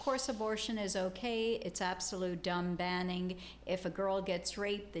 Of course, abortion is okay. It's absolute dumb banning. If a girl gets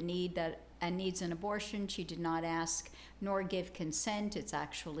raped, needs an abortion, she did not ask nor give consent. It's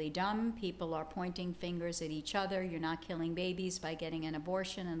actually dumb. People are pointing fingers at each other. You're not killing babies by getting an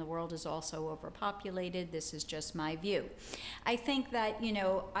abortion, and the world is also overpopulated. This is just my view. I think that,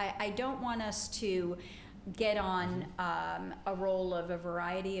 I don't want us to get on a roll of a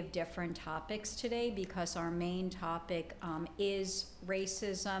variety of different topics today, because our main topic is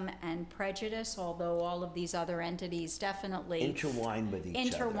racism and prejudice, although all of these other entities definitely intertwine with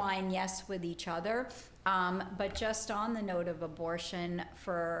each other. Yes, with each other. But just on the note of abortion,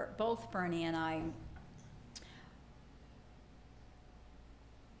 for both Bernie and I,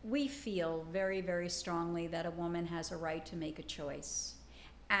 we feel very, very strongly that a woman has a right to make a choice.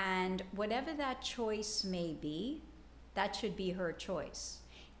 And whatever that choice may be, that should be her choice.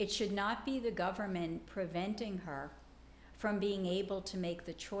 It should not be the government preventing her from being able to make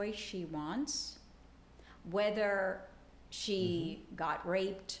the choice she wants, whether she got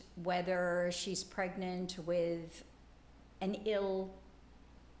raped, whether she's pregnant with an ill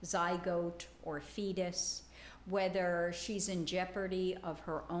zygote or fetus, whether she's in jeopardy of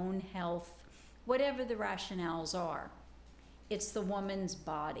her own health, whatever the rationales are. It's the woman's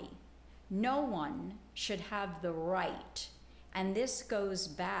body. No one should have the right, and this goes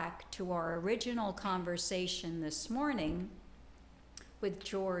back to our original conversation this morning with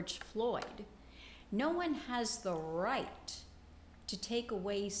George Floyd. No one has the right to take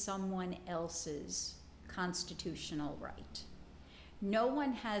away someone else's constitutional right. No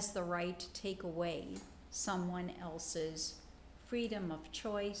one has the right to take away someone else's freedom of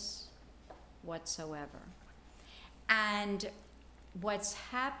choice whatsoever. And what's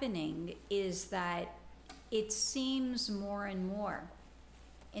happening is that it seems more and more,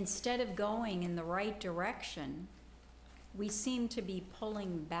 instead of going in the right direction, we seem to be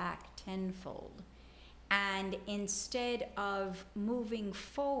pulling back tenfold. And instead of moving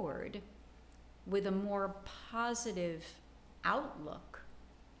forward with a more positive outlook,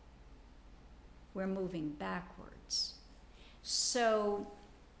 we're moving backwards. So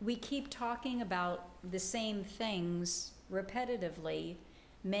we keep talking about the same things repetitively.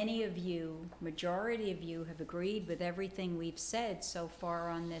 Many of you, majority of you, have agreed with everything we've said so far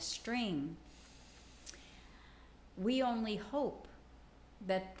on this stream. We only hope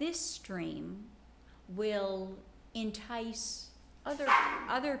that this stream will entice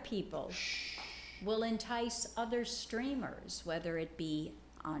other people, will entice other streamers, whether it be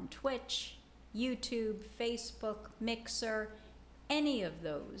on Twitch, YouTube, Facebook, Mixer, any of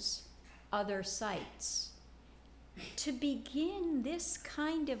those other sites, to begin this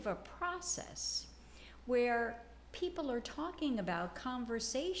kind of a process where people are talking about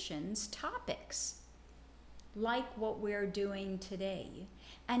conversations, topics, like what we're doing today.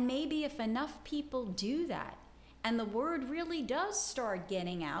 And maybe if enough people do that, and the word really does start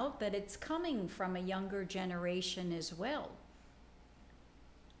getting out that it's coming from a younger generation as well,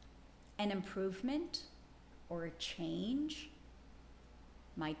 an improvement or a change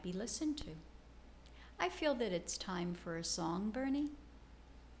might be listened to. I feel that it's time for a song, Bernie.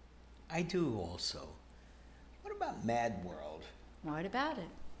 I do also. What about Mad World? What about it?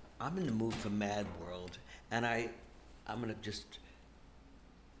 I'm in the mood for Mad World, and I'm going to just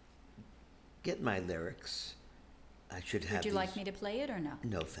get my lyrics. I should have Would you these. like me to play it or no?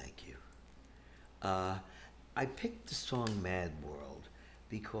 No, thank you. I picked the song Mad World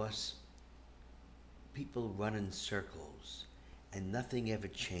because people run in circles and nothing ever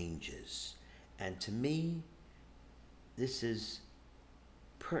changes. And to me, this is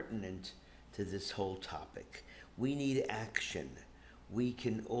pertinent to this whole topic. We need action. We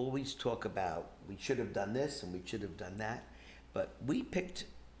can always talk about we should have done this and we should have done that, but we picked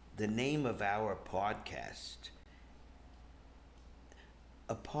the name of our podcast,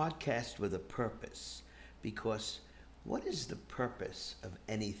 a podcast with a purpose, because what is the purpose of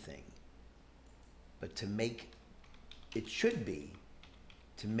anything but to make, it should be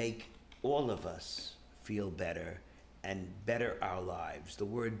to make all of us feel better and better our lives, the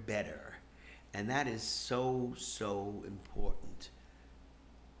word better. And that is so, so important.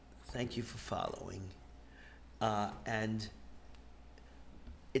 Thank you for following. And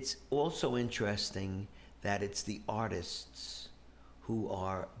it's also interesting that it's the artists who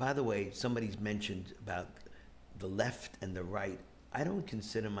are, by the way, somebody's mentioned about the left and the right. I don't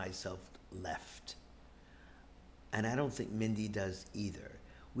consider myself left. And I don't think Mindy does either.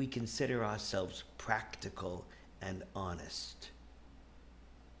 We consider ourselves practical and honest.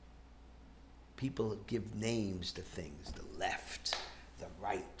 People give names to things, the left, the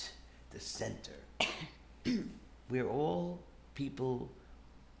right, the center. We're all people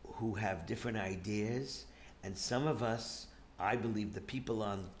who have different ideas, and some of us, I believe the people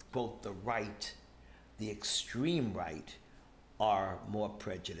on both the right, the extreme right, are more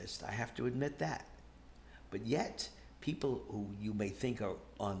prejudiced. I have to admit that. But yet, people who you may think are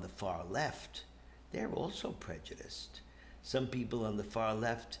on the far left, they're also prejudiced. Some people on the far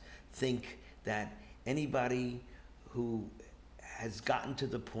left think that anybody who has gotten to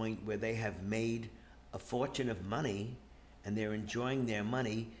the point where they have made a fortune of money and they're enjoying their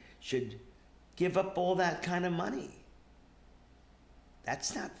money should give up all that kind of money.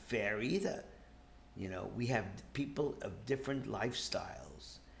 That's not fair either. You know, we have people of different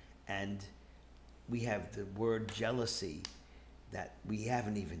lifestyles, and we have the word jealousy that we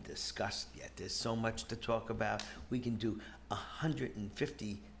haven't even discussed yet. There's so much to talk about. We can do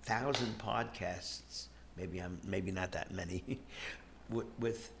 150,000 podcasts, maybe not that many,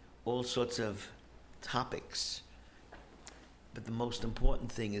 with all sorts of topics. But the most important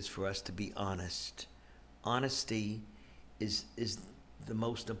thing is for us to be honest. Honesty is the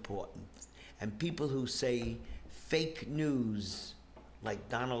most important. And people who say fake news, like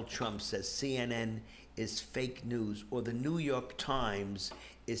Donald Trump says CNN is fake news, or the New York Times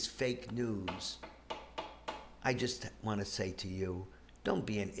is fake news, I just want to say to you, don't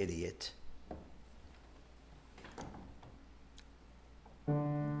be an idiot.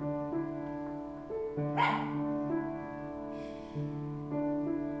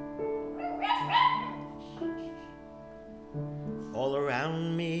 All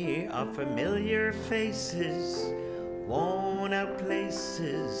around me are familiar faces, worn out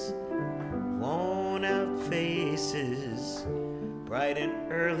places, worn out faces, bright and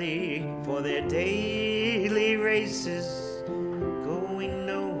early for their daily races, going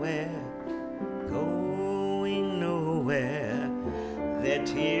nowhere, going nowhere. Their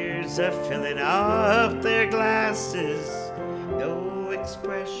tears are filling up their glasses, no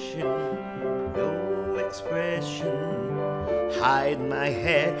expression, no expression. Hide my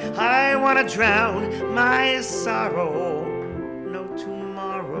head, I wanna drown my sorrow. No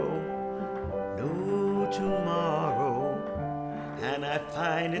tomorrow, no tomorrow. And I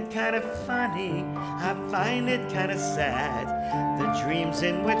find it kind of funny, I find it kind of sad. The dreams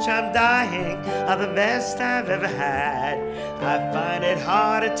in which I'm dying are the best I've ever had. I find it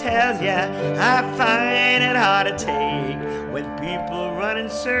hard to tell ya, I find it hard to take. When people run in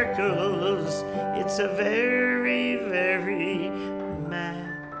circles, it's a very, very mad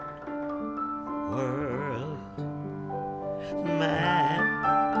world. Mad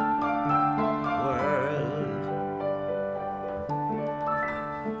world.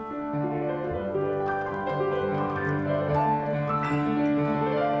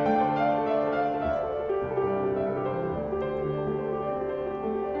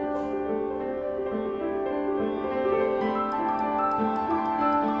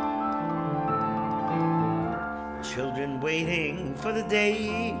 Children waiting for the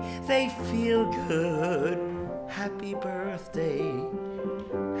day they feel good. Happy birthday,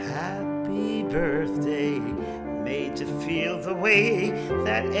 happy birthday. Made to feel the way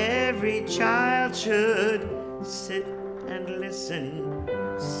that every child should. Sit and listen,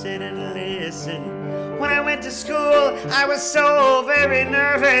 sit and listen. When I went to school, I was so very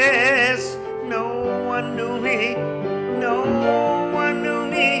nervous. No one knew me, no one knew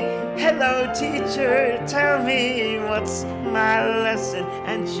me. Hello, teacher, tell me what's my lesson?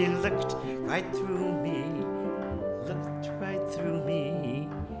 And she looked right through me, looked right through me.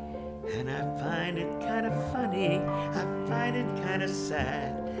 And I find it kind of funny, I find it kind of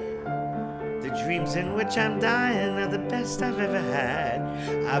sad. The dreams in which I'm dying are the best I've ever had.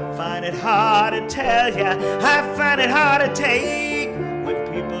 I find it hard to tell ya, I find it hard to take. When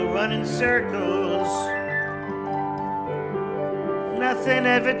people run in circles, nothing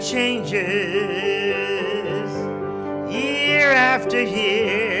ever changes. Year after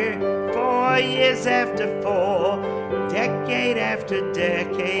year, 4 years after 4, decade after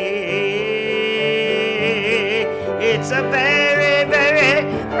decade. It's a very, very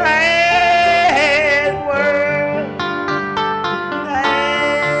mad world.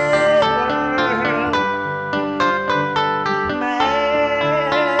 Mad world.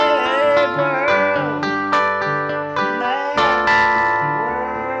 Mad world. Mad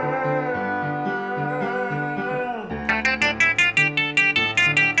world.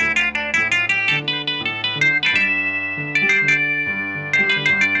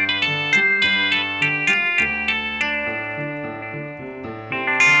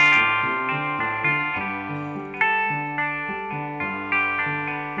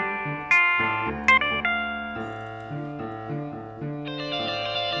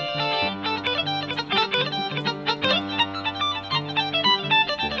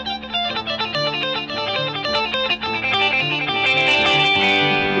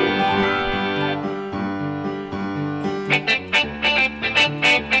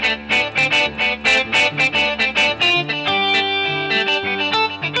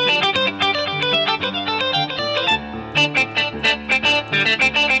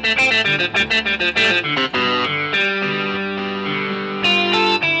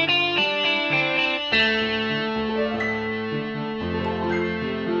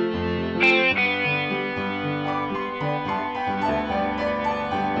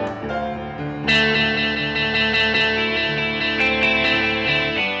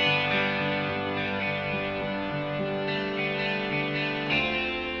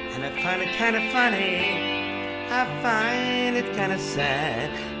 find it kind of funny. I find it kind of sad.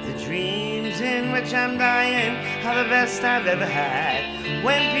 The dreams in which I'm dying are the best I've ever had.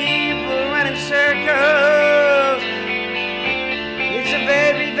 When people run in circles, it's a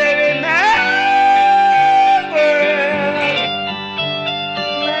very, very mad world.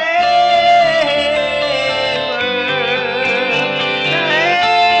 Mad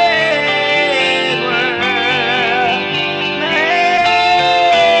world. Mad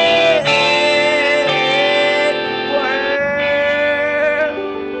world.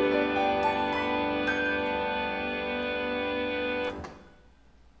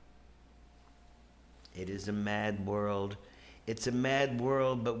 It is a mad world. It's a mad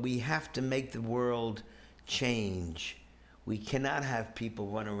world, but we have to make the world change. We cannot have people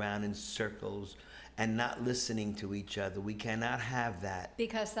run around in circles and not listening to each other. We cannot have that.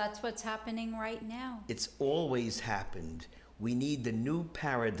 Because that's what's happening right now. It's always happened. We need the new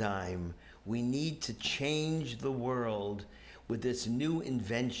paradigm. We need to change the world with this new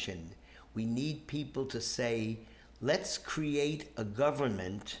invention. We need people to say, let's create a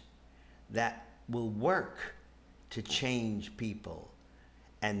government that will work to change people.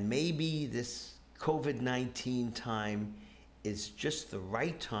 And maybe this COVID-19 time is just the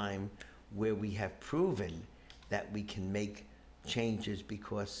right time where we have proven that we can make changes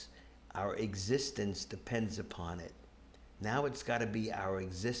because our existence depends upon it. Now it's got to be our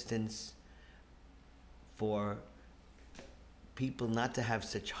existence for people not to have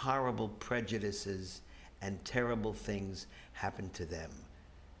such horrible prejudices and terrible things happen to them.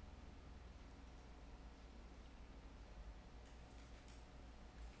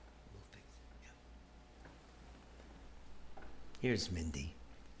 Here's Mindy.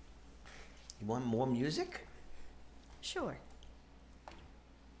 You want more music? Sure.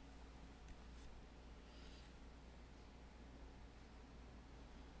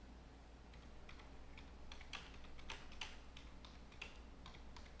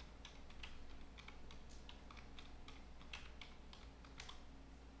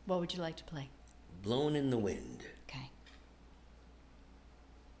 What would you like to play? Blown in the Wind. Okay.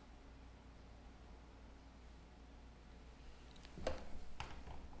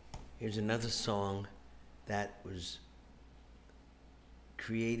 Here's another song that was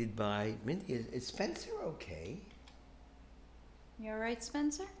created by Mindy. Is Spencer okay? You all right,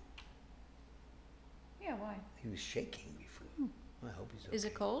 Spencer? Yeah, why? He was shaking before. Well, I hope he's okay. Is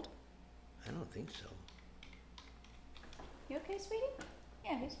it cold? I don't think so. You okay, sweetie?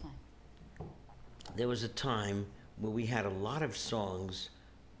 Yeah, he's fine. There was a time where we had a lot of songs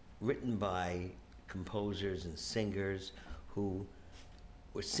written by composers and singers who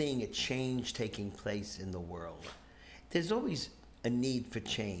were seeing a change taking place in the world. There's always a need for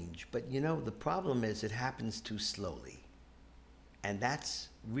change, but you know, the problem is it happens too slowly. And that's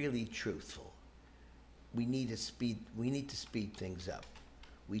really truthful. We need to speed things up.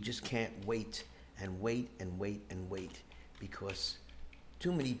 We just can't wait and wait and wait and wait because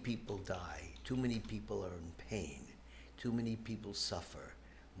too many people die, too many people are in pain, too many people suffer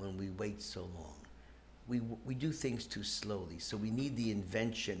when we wait so long. We do things too slowly, so we need the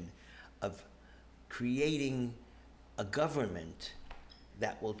invention of creating a government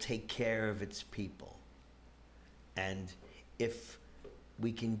that will take care of its people. And if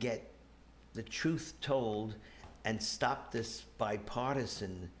we can get the truth told and stop this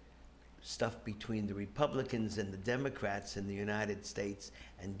bipartisan stuff between the Republicans and the Democrats in the United States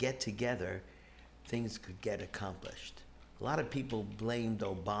and get together, things could get accomplished. A lot of people blamed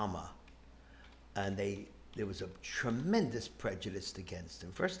Obama, and there was a tremendous prejudice against him.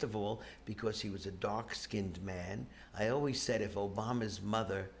 First of all, because he was a dark-skinned man. I always said if Obama's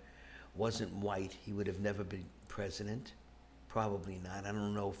mother wasn't white, he would have never been president. Probably not. I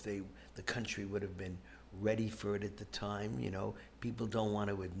don't know if the country would have been ready for it at the time. You know, people don't want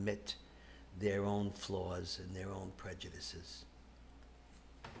to admit their own flaws and their own prejudices.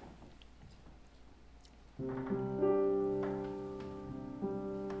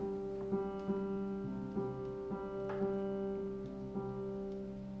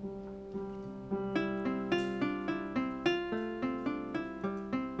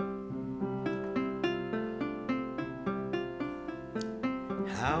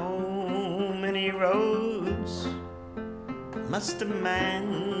 How many roads must a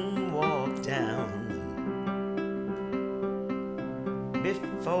man walk down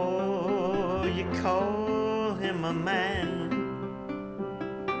before you call him a man?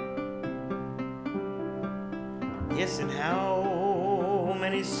 Yes, and how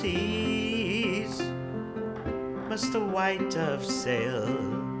many seas must a white dove sail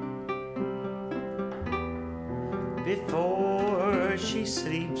before she she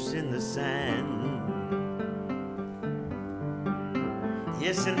sleeps in the sand.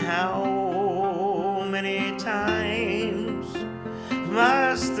 Yes, and how many times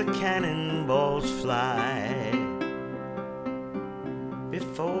must the cannonballs fly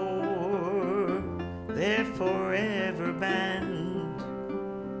before they're forever banned?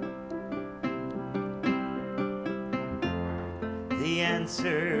 The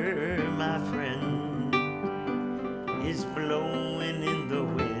answer, my friend, is blowing in the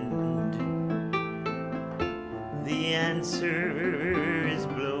wind. The answer is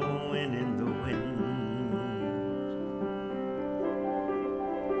blowing in the wind.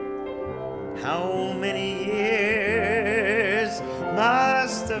 How many years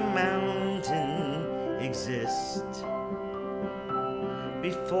must a mountain exist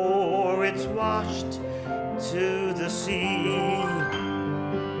before it's washed to the sea?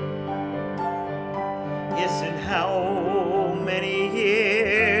 Yes, and how many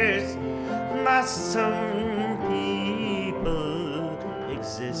years must some people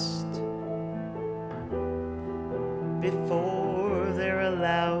exist before they're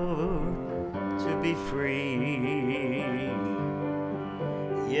allowed to be free?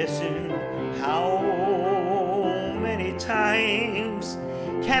 Yes, and how many times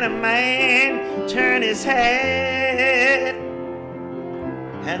can a man turn his head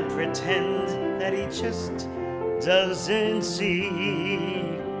and pretend that he just doesn't see?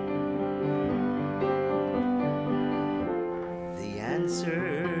 The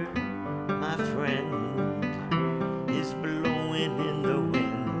answer, my friend, is blowing in the wind.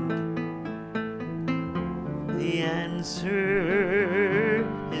 The answer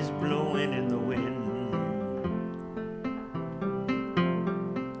is blowing in the wind.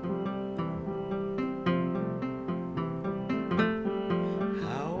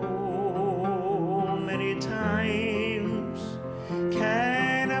 Times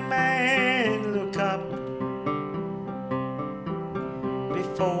can a man look up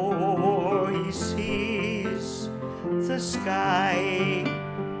before he sees the sky?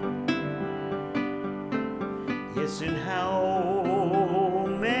 Yes, and how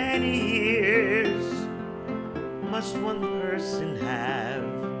many years must one person have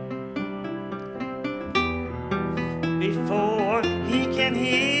before he can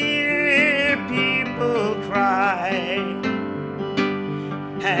hear people cry?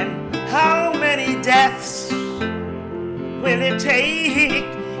 And how many deaths will it take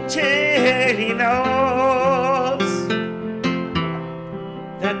till he knows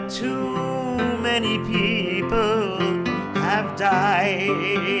that too many people have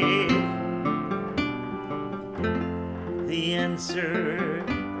died? The answer,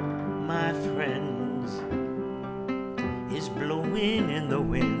 my friends, is blowing in the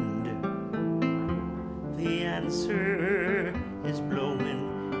wind. The answer is blowing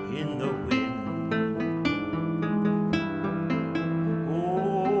in the wind.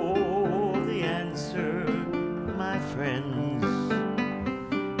 Oh, the answer, my friends,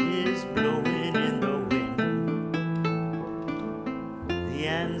 is blowing in the wind. The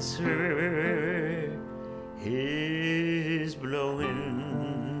answer is blowing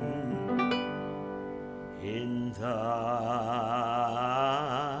in the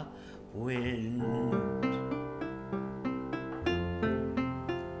wind.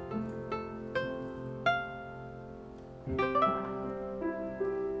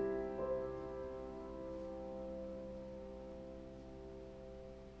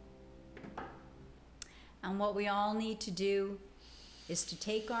 And what we all need to do is to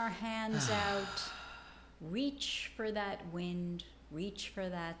take our hands out, reach for that wind, reach for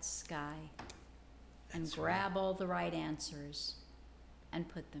that sky, and grab all the right answers and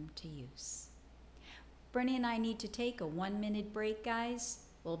put them to use. Bernie and I need to take a 1-minute break, guys.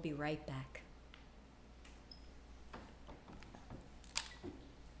 We'll be right back.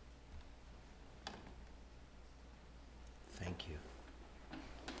 Thank you.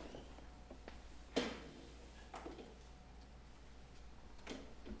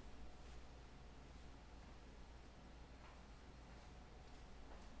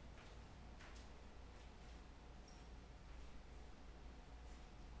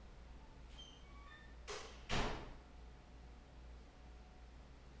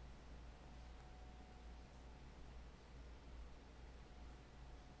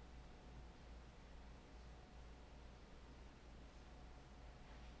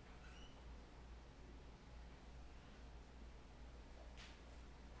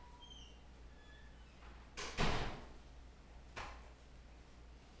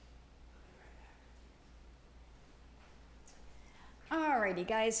 Alrighty,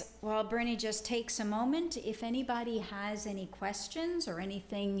 guys. While Bernie just takes a moment, if anybody has any questions or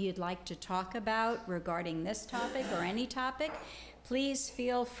anything you'd like to talk about regarding this topic or any topic, please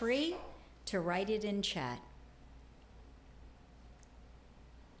feel free to write it in chat.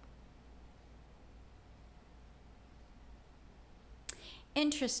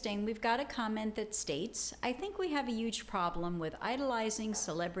 Interesting. We've got a comment that states, I think we have a huge problem with idolizing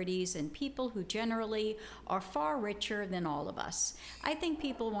celebrities and people who generally are far richer than all of us. I think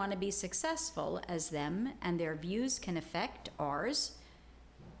people want to be successful as them, and their views can affect ours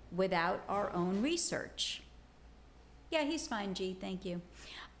without our own research. Yeah, he's fine, G. Thank you.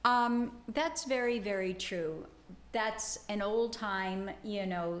 That's very, very true. That's an old time,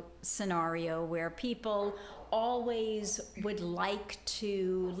 scenario where people always would like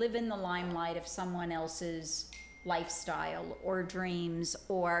to live in the limelight of someone else's lifestyle or dreams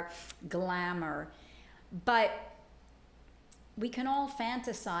or glamour. But we can all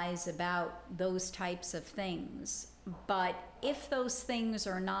fantasize about those types of things. But if those things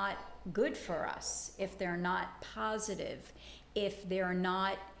are not good for us, if they're not positive, if they're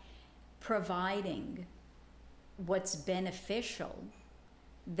not providing what's beneficial,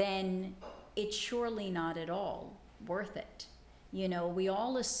 then it's surely not at all worth it. We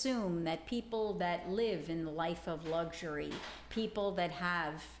all assume that people that live in the life of luxury, people that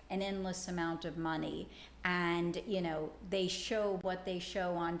have an endless amount of money, and, they show what they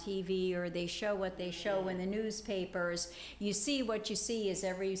show on TV or they show what they show in the newspapers. You see what you see is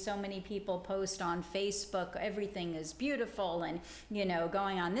so many people post on Facebook, everything is beautiful and,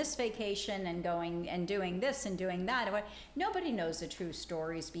 going on this vacation and going and doing this and doing that. Nobody knows the true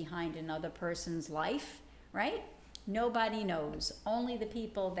stories behind another person's life, right? Nobody knows. Only the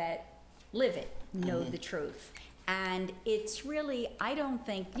people that live it know the truth. And it's really, I don't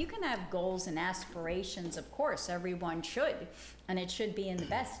think, you can have goals and aspirations, of course, everyone should. And it should be in the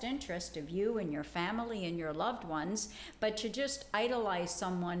best interest of you and your family and your loved ones. But to just idolize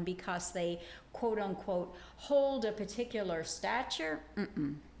someone because they, quote unquote, hold a particular stature,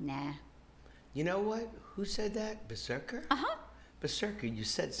 nah. You know what? Who said that? Berserker? Uh-huh. Berserker, you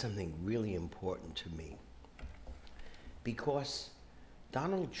said something really important to me. Because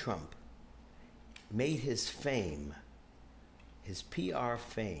Donald Trump made his fame, his PR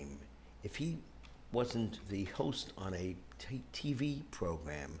fame, if he wasn't the host on a TV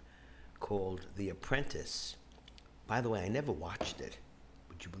program called The Apprentice. By the way, I never watched it.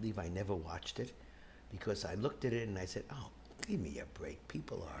 Would you believe I never watched it? Because I looked at it and I said, oh, give me a break.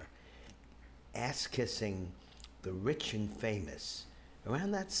 People are ass-kissing the rich and famous.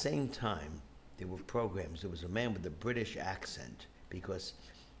 Around that same time, there were programs. There was a man with a British accent, because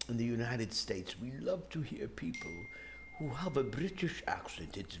in the United States, we love to hear people who have a British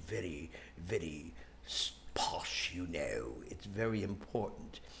accent. It's very, very posh, It's very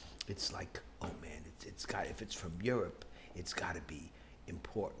important. It's like, oh man, it's got, if it's from Europe, it's got to be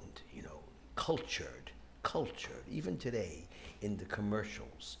important, cultured. Even today, in the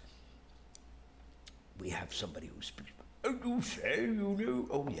commercials, we have somebody who speaks, oh, you say,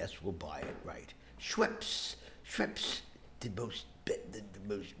 oh yes, we'll buy it, right? Schweppes, the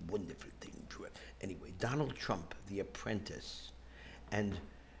most wonderful thing. Anyway, Donald Trump, The Apprentice, and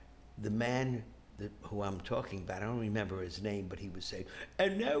the man who I'm talking about, I don't remember his name, but he was saying,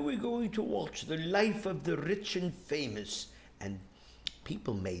 and now we're going to watch the life of the rich and famous. And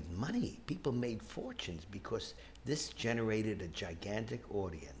people made money, people made fortunes, because this generated a gigantic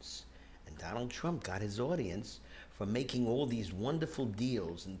audience. And Donald Trump got his audience from making all these wonderful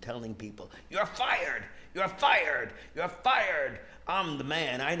deals and telling people, you're fired, you're fired, you're fired. I'm the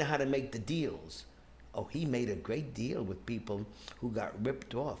man, I know how to make the deals. Oh, he made a great deal with people who got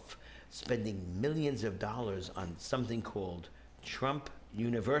ripped off, spending millions of dollars on something called Trump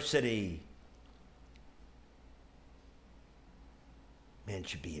University. Man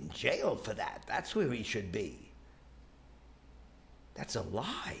should be in jail for that. That's where he should be. That's a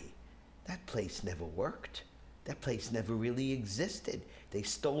lie. That place never worked. That place never really existed. They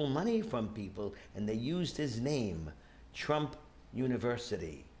stole money from people and they used his name, Trump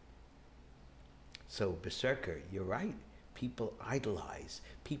University. So, Berserker, you're right. People idolize.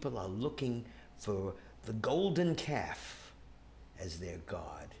 People are looking for the golden calf as their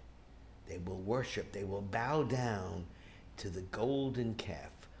god. They will worship, they will bow down to the golden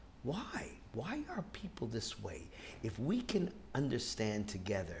calf. Why? Why are people this way? If we can understand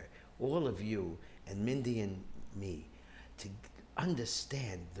together, all of you and Mindy and me, to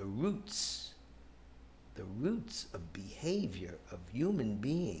understand the roots of behavior of human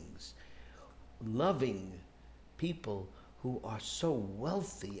beings, loving people who are so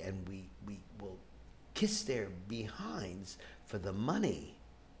wealthy, and we will kiss their behinds for the money.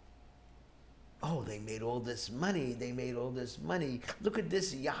 Oh, they made all this money. They made all this money. Look at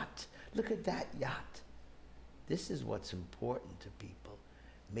this yacht. Look at that yacht. This is what's important to people.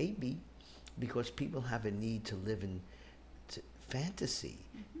 Maybe because people have a need to live in fantasy,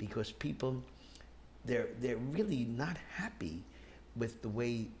 because people, they're really not happy with the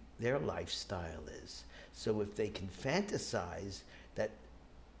way their lifestyle is. So if they can fantasize that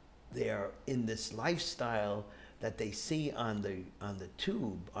they're in this lifestyle that they see on the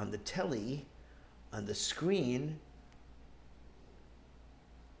tube, on the telly, on the screen,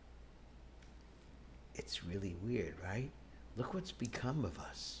 it's really weird, right? Look what's become of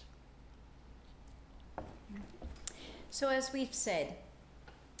us. So as we've said,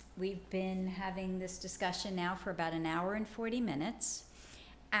 we've been having this discussion now for about an hour and 40 minutes,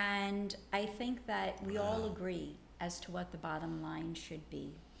 and I think that we all agree as to what the bottom line should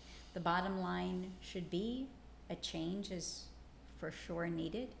be. The bottom line should be a change is for sure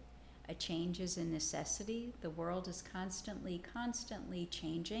needed. A change is a necessity. The world is constantly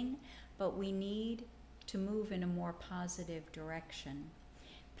changing, but we need to move in a more positive direction.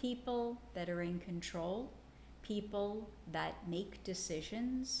 People that are in control, people that make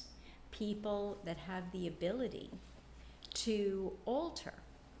decisions, people that have the ability to alter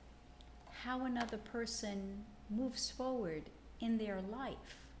how another person moves forward in their life,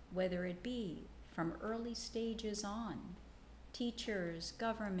 whether it be from early stages on, teachers,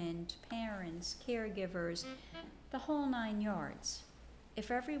 government, parents, caregivers, the whole 9 yards.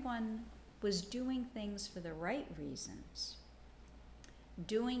 If everyone was doing things for the right reasons,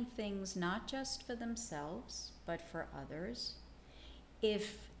 doing things not just for themselves, but for others,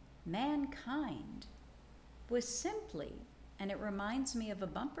 if mankind was simply, and it reminds me of a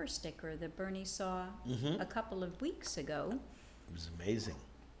bumper sticker that Bernie saw a couple of weeks ago. It was amazing.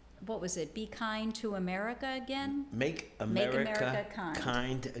 What was it? Be kind to America again? Make America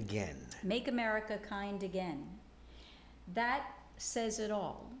kind again. Make America kind again. That says it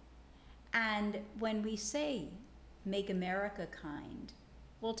all. And when we say make America kind,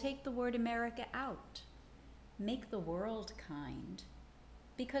 we'll take the word America out. Make the world kind.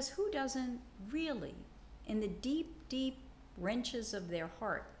 Because who doesn't really, in the deep, deep wrenches of their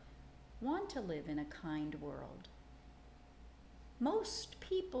heart, want to live in a kind world? Most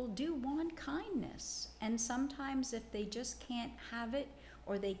people do want kindness, and sometimes if they just can't have it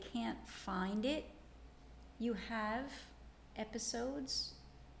or they can't find it, you have episodes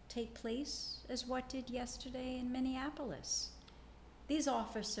take place as what did yesterday in Minneapolis. These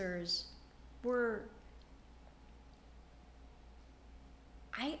officers were,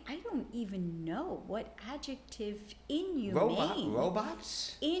 I don't even know what adjective, inhumane.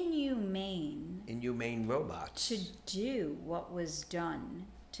 Robots? Inhumane. Inhumane robots. To do what was done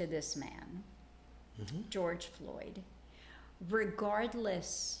to this man, George Floyd,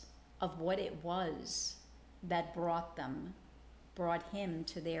 regardless of what it was that brought him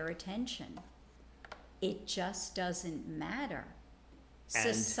to their attention. It just doesn't matter.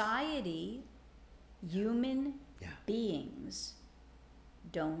 And society, human beings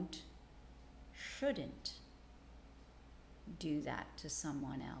shouldn't do that to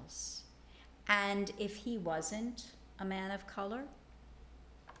someone else. And if he wasn't a man of color,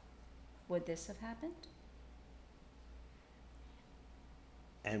 would this have happened?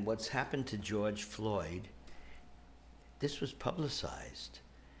 And what's happened to George Floyd, this was publicized.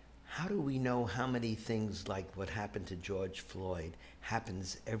 How do we know how many things like what happened to George Floyd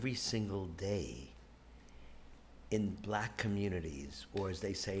happens every single day in black communities, or as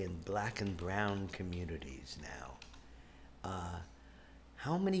they say, in black and brown communities now?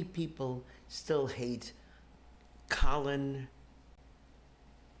 How many people still hate Colin,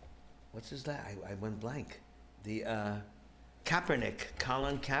 what's his name? I went blank. Colin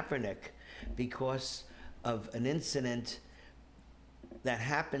Kaepernick, because of an incident that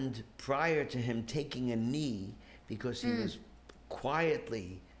happened prior to him taking a knee because he was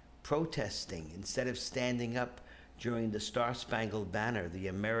quietly protesting instead of standing up during the Star-Spangled Banner, the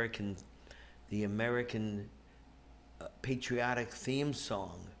American patriotic theme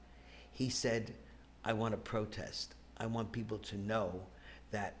song. He said, I want to protest. I want people to know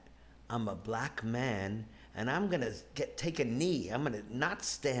that I'm a black man and I'm going to take a knee. I'm going to not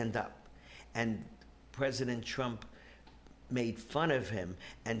stand up. And President Trump made fun of him,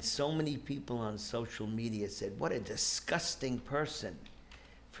 and so many people on social media said, what a disgusting person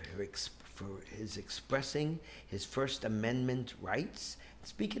for his expressing his First Amendment rights.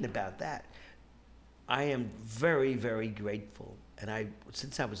 Speaking about that, I am very, very grateful, and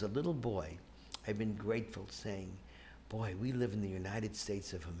since I was a little boy, I've been grateful, saying, boy, we live in the United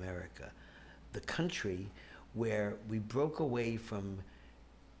States of America. the country where we broke away from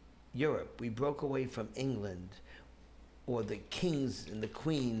Europe, we broke away from England, or the kings and the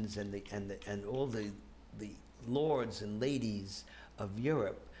queens and all the lords and ladies of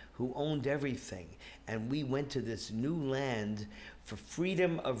Europe who owned everything, and we went to this new land for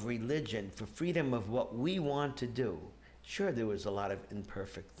freedom of religion, for freedom of what we want to do. Sure, there was a lot of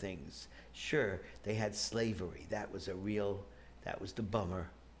imperfect things. Sure, they had slavery. That was the bummer.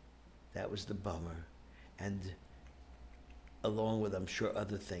 That was the bummer. And along with, I'm sure,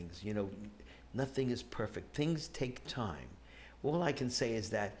 other things. You know, nothing is perfect. Things take time. All I can say is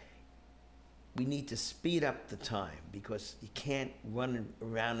that we need to speed up the time, because you can't run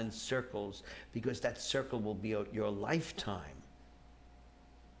around in circles, because that circle will be your lifetime.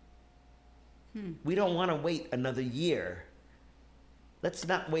 We don't want to wait another year. Let's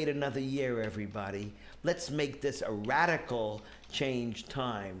not wait another year, everybody. Let's make this a radical change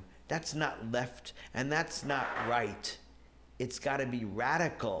time. That's not left and that's not right. It's got to be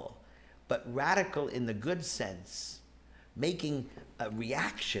radical, but radical in the good sense, making a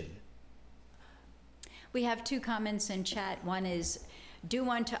reaction. We have 2 comments in chat. One is, do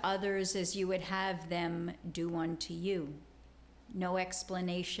unto others as you would have them do unto you. No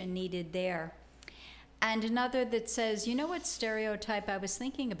explanation needed there. And another that says, you know what stereotype I was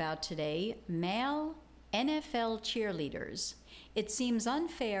thinking about today? Male NFL cheerleaders. It seems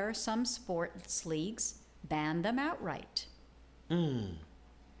unfair some sports leagues ban them outright.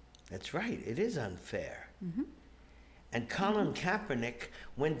 That's right. It is unfair. And Colin Kaepernick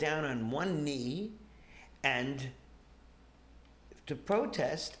went down on one knee and to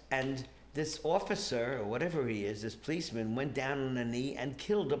protest, and this officer, or whatever he is, this policeman, went down on a knee and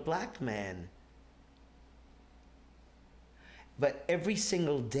killed a black man. But every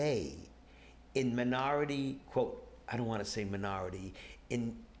single day in minority, quote, I don't want to say minority,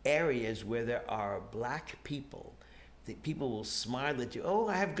 in areas where there are black people, the people will smile at you. Oh,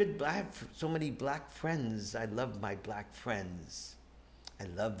 I have so many black friends. I love my black friends. I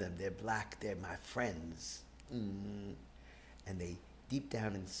love them. They're black. They're my friends. And they, deep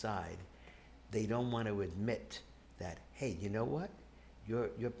down inside, they don't want to admit that, hey, you know what?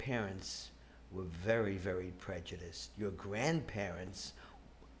 Your parents were very, very prejudiced. Your grandparents,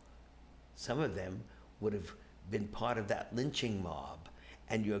 some of them would have been part of that lynching mob.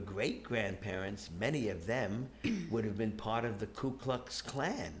 And your great-grandparents, many of them, would have been part of the Ku Klux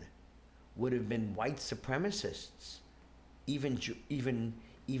Klan, would have been white supremacists.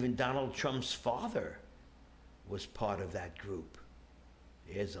 Even Donald Trump's father was part of that group.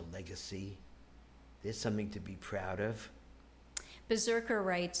 There's a legacy. There's something to be proud of. Berserker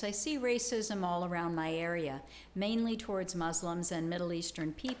writes, I see racism all around my area, mainly towards Muslims and Middle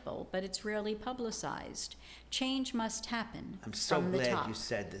Eastern people, but it's rarely publicized. Change must happen I'm so from the glad top. you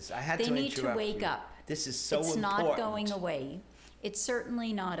said this. I had They to need to interrupt wake you. up. This is so It's important. not going away. It's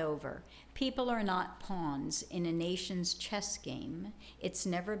certainly not over. People are not pawns in a nation's chess game. It's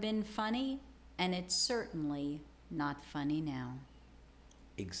never been funny, and it's certainly not funny now.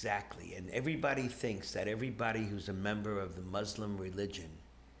 Exactly. And everybody thinks that everybody who's a member of the Muslim religion,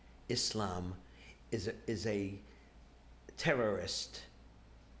 Islam, is a terrorist.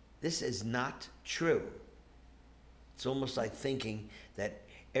 This is not true. It's almost like thinking that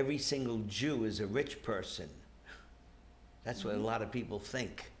every single Jew is a rich person. That's what a lot of people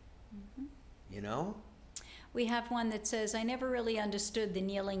think. You know? We have one that says, I never really understood the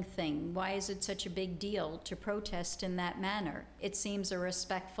kneeling thing. Why is it such a big deal to protest in that manner? It seems a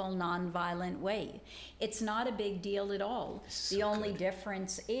respectful, nonviolent way. It's not a big deal at all. The only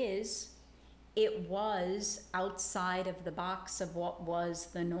difference is it was outside of the box of what was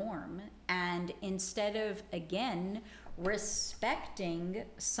the norm. And instead of, again, respecting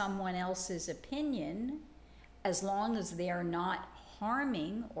someone else's opinion, as long as they're not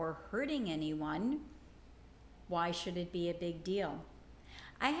harming or hurting anyone, why should it be a big deal?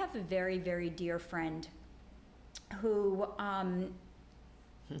 I have a very, very dear friend who,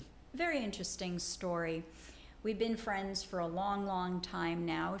 very interesting story. We've been friends for a long, long time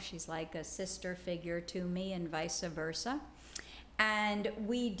now. She's like a sister figure to me and vice versa. And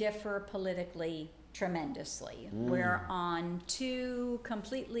we differ politically tremendously. We're on 2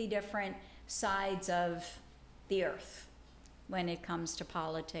 completely different sides of the earth when it comes to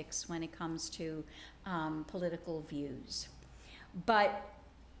politics, when it comes to political views. But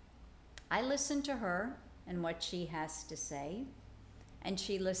I listen to her and what she has to say, and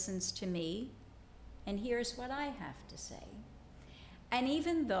she listens to me, and here's what I have to say. And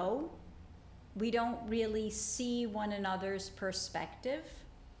even though we don't really see one another's perspective,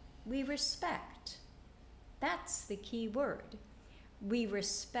 we respect. That's the key word. we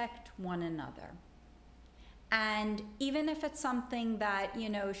respect one another. And even if it's something that, you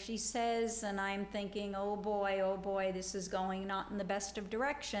know, she says and I'm thinking, oh boy, this is going not in the best of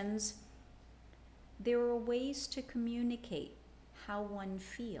directions, there are ways to communicate how one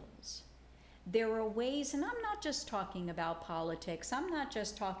feels. There are ways, and I'm not just talking about politics, I'm not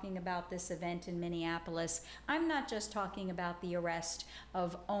just talking about this event in Minneapolis, I'm not just talking about the arrest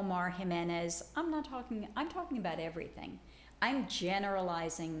of Omar Jimenez, I'm talking about everything. I'm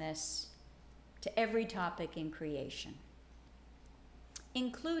generalizing this to every topic in creation,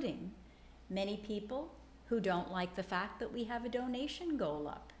 including many people who don't like the fact that we have a donation goal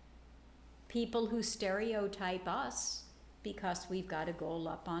up. People who stereotype us because we've got a goal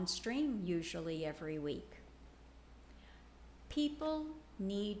up on stream usually every week. People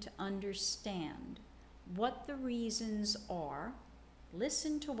need to understand what the reasons are,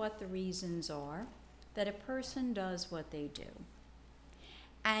 listen to what the reasons are that a person does what they do.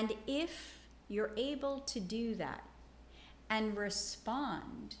 And if you're able to do that and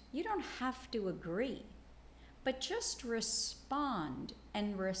respond, you don't have to agree, but just respond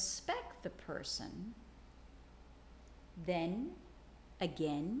and respect the person, then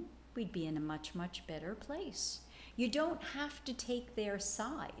again, we'd be in a much, much better place. You don't have to take their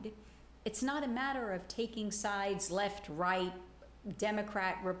side. It's not a matter of taking sides left, right,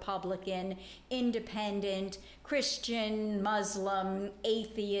 Democrat, Republican, independent, Christian, Muslim,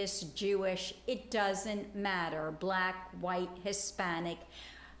 atheist, Jewish. It doesn't matter. Black, white, Hispanic,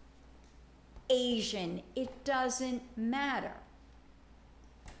 Asian. It doesn't matter.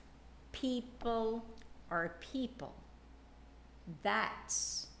 People are people.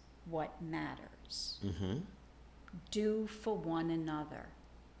 That's what matters. Mm-hmm. Do for one another.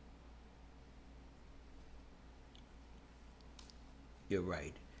 You're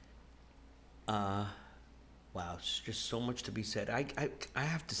right. Wow, it's just so much to be said. I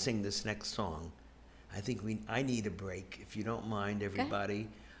have to sing this next song. I need a break. If you don't mind, everybody,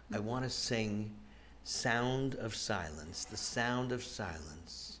 okay. I want to sing Sound of Silence, The Sound of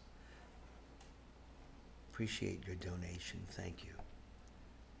Silence. Appreciate your donation. Thank you.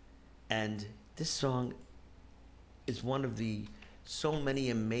 And this song is one of the so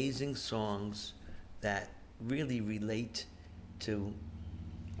many amazing songs that really relate to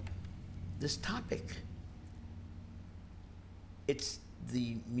this topic. It's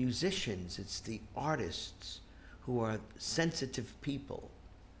the musicians, it's the artists who are sensitive people.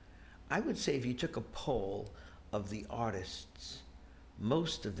 I would say if you took a poll of the artists,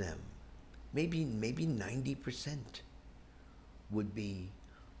 most of them, maybe 90% would be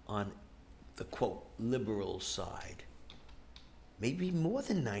on the quote liberal side. Maybe more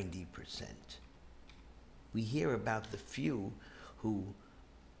than 90%. We hear about the few who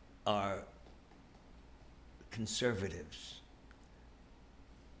are conservatives.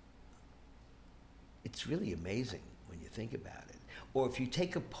 It's really amazing when you think about it. Or if you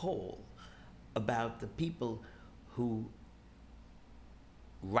take a poll about the people who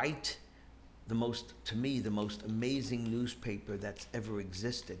write to me, the most amazing newspaper that's ever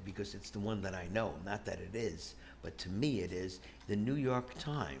existed, because it's the one that I know, not that it is, but to me it is, the New York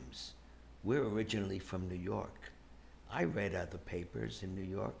Times. We're originally from New York. I read other papers in New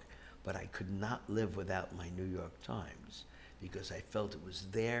York, but I could not live without my New York Times because I felt it was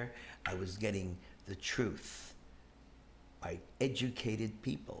there. I was getting the truth by educated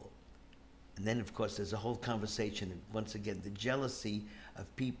people. And then, of course, there's a whole conversation, and once again, the jealousy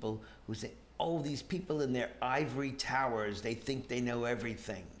of people who say, oh, these people in their ivory towers, they think they know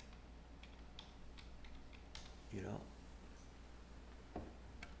everything. You know?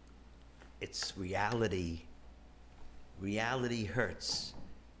 It's reality. Reality hurts.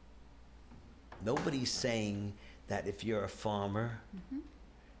 Nobody's saying that if you're a farmer,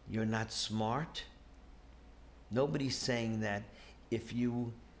 you're not smart. Nobody's saying that if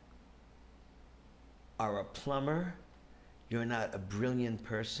you are a plumber, you're not a brilliant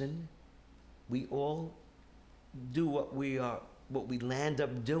person. We all do what we land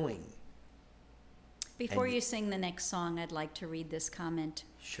up doing. Before you sing the next song, I'd like to read this comment.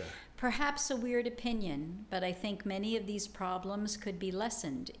 Sure. Perhaps a weird opinion, but I think many of these problems could be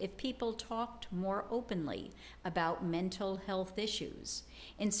lessened if people talked more openly about mental health issues.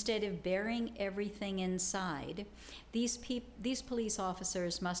 Instead of burying everything inside, these police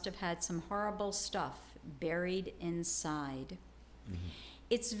officers must have had some horrible stuff buried inside. Mm-hmm.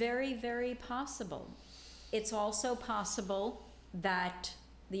 It's very, very possible. It's also possible that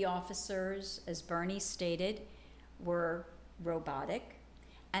the officers, as Bernie stated, were robotic,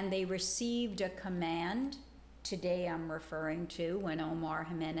 and they received a command. Today I'm referring to when Omar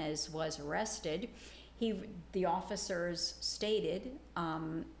Jimenez was arrested. the officers stated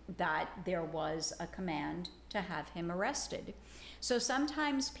that there was a command to have him arrested. So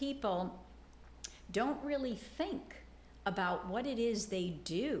sometimes people don't really think about what it is they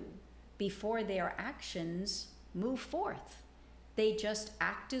do before their actions move forth. They just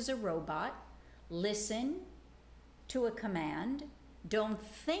act as a robot, listen to a command, don't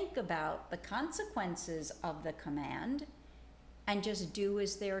think about the consequences of the command, and just do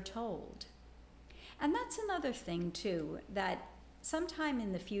as they're told. And that's another thing too, that sometime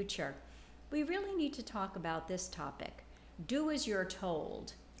in the future, we really need to talk about this topic. Do as you're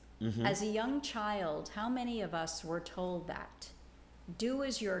told. Mm-hmm. As a young child, how many of us were told that? Do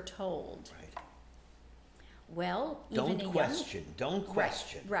as you're told. Right. Well, don't question. Don't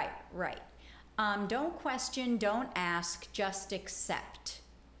question. Right. Don't question, don't ask, just accept.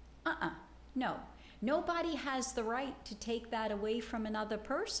 No. Nobody has the right to take that away from another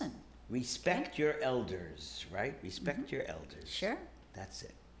person. Respect your elders, right? Respect your elders. Sure. That's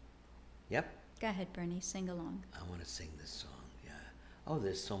it. Yep. Go ahead, Bernie, sing along. I want to sing this song, yeah. Oh,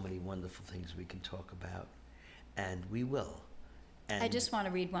 there's so many wonderful things we can talk about, and we will. And I just want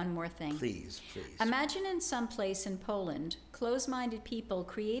to read one more thing. Please. Imagine in some place in Poland, close-minded people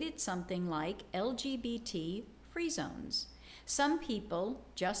created something like LGBT free zones. Some people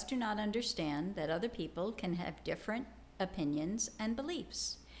just do not understand that other people can have different opinions and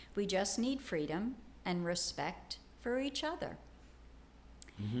beliefs. We just need freedom and respect for each other.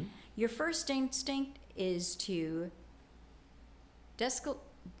 Mm-hmm. Your first instinct is to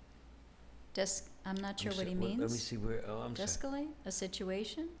I'm not sure what he means. Let me see where. Oh, I'm sorry. Descalate a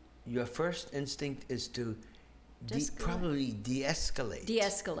situation. Your first instinct is to probably de-escalate.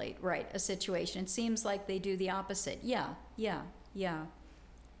 De-escalate, right? A situation. It seems like they do the opposite. Yeah. Okay,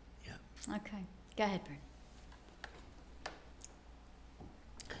 go ahead, Bert.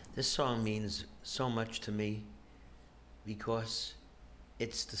 This song means so much to me because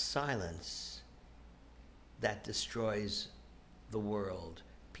it's the silence that destroys the world.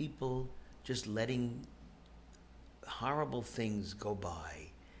 People just letting horrible things go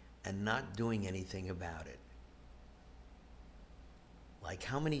by and not doing anything about it. Like,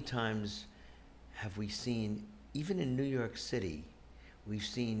 how many times have we seen, even in New York City, we've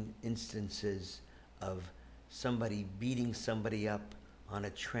seen instances of somebody beating somebody up on a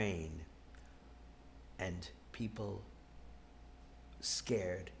train and people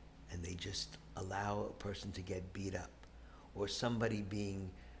scared and they just allow a person to get beat up, or somebody being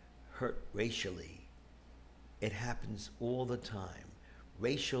hurt racially. It happens all the time.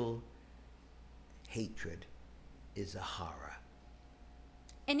 Racial hatred is a horror.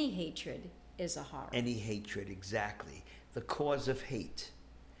 Any hatred is a horror. Any hatred, exactly. The cause of hate.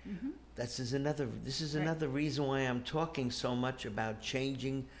 Mm-hmm. This is another reason why I'm talking so much about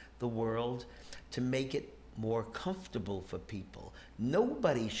changing the world to make it more comfortable for people.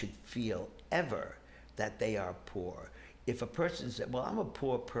 Nobody should feel ever that they are poor. If a person said, well, I'm a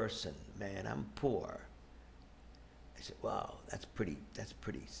poor person, man, I'm poor. I said, wow, that's pretty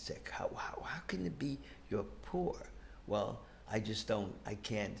sick. How can it be you're poor? Well, I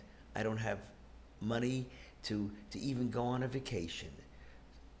don't have money to even go on a vacation.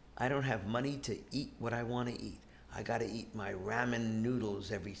 I don't have money to eat what I want to eat. I got to eat my ramen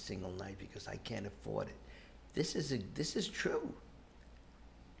noodles every single night because I can't afford it. This is true.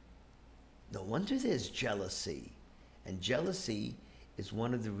 No wonder there's jealousy. And jealousy is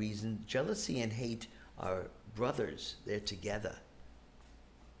one of the reasons. Jealousy and hate are brothers. They're together.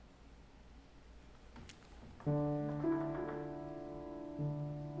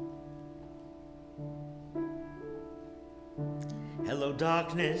 Hello,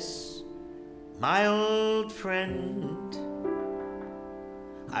 darkness, my old friend.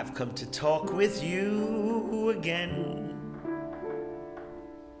 I've come to talk with you again.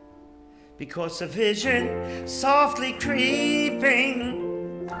 Because a vision softly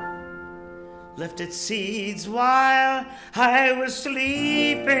creeping left its seeds while I was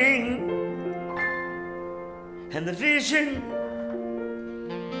sleeping. And the vision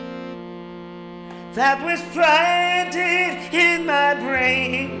that was planted in my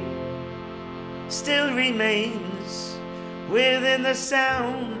brain still remains within the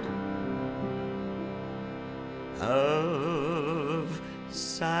sound of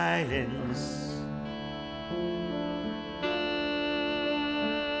silence.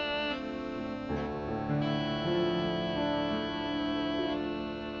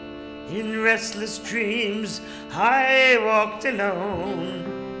 In restless dreams I walked alone,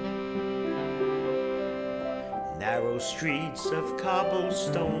 narrow streets of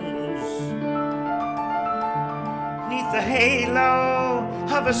cobblestones, neath the halo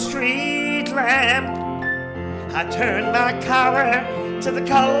of a street lamp. I turned my collar to the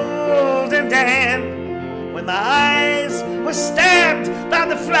cold and damp when my eyes were stabbed by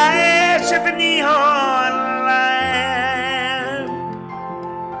the flash of a neon lamp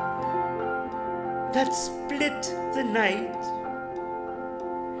that split the night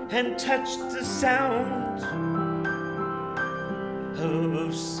and touched the sound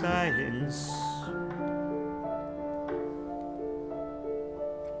of silence.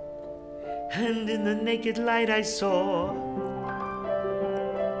 And in the naked light I saw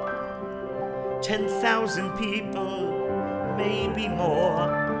 10,000 people, maybe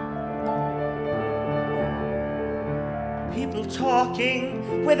more. People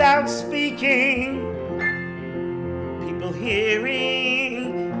talking without speaking. People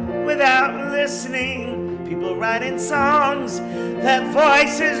hearing without listening. People writing songs that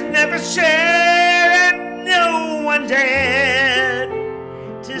voices never share, and no one dared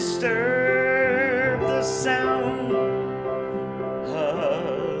disturb the sound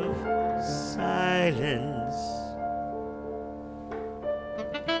of silence.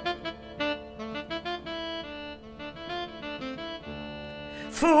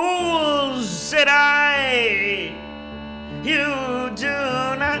 Fools, said I, you do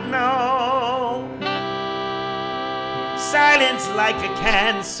not know. Silence like a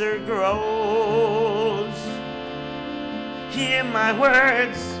cancer grows. Hear my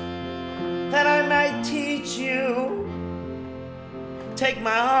words that I might teach you. Take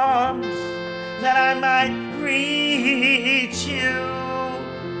my arms that I might reach you.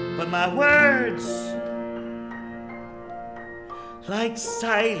 But my words, like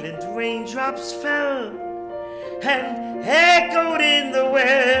silent raindrops, fell and echoed in the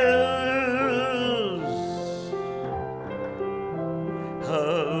wells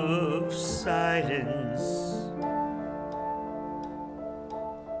of silence.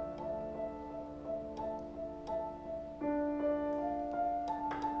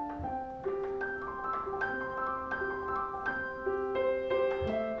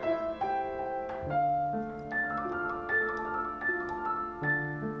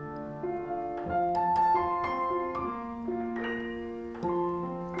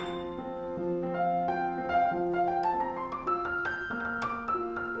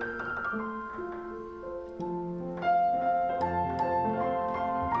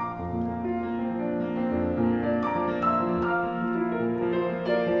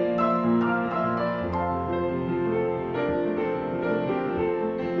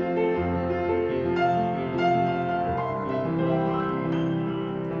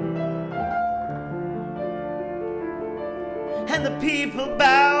 And the people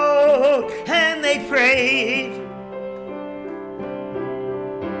bowed and they prayed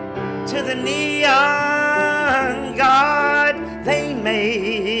to the neon god they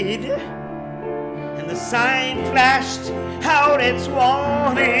made. And the sign flashed out its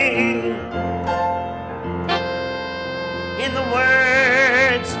warning in the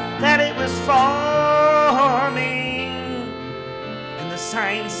words that it was forming. And the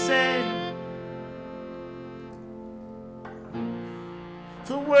sign said,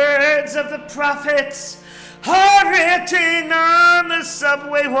 the words of the prophets are written on the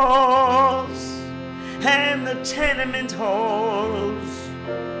subway walls and the tenement halls.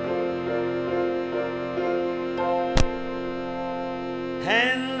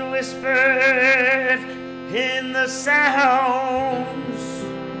 And whispered in the sounds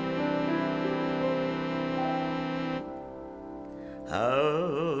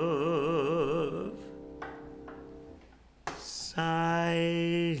of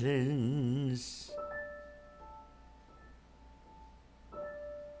silence.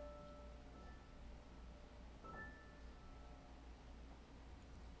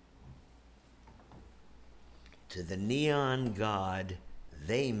 To the neon god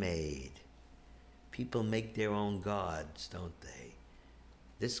they made. People make their own gods, don't they?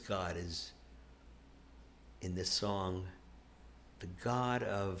 This God is, in this song, the God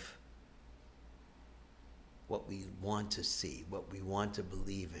of what we want to see, what we want to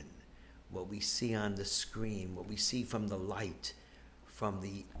believe in, what we see on the screen, what we see from the light, from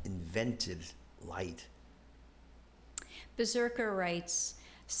the invented light. Berserker writes,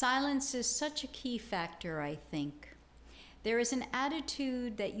 silence is such a key factor, I think. There is an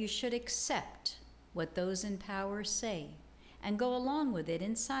attitude that you should accept what those in power say and go along with it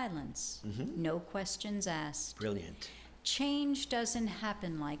in silence. Mm-hmm. No questions asked. Brilliant. Change doesn't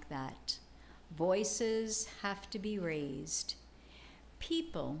happen like that. Voices have to be raised.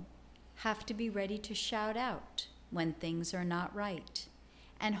 People have to be ready to shout out when things are not right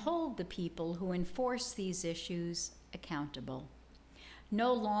and hold the people who enforce these issues accountable.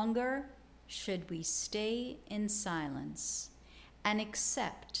 No longer should we stay in silence and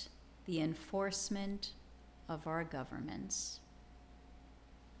accept the enforcement of our governments?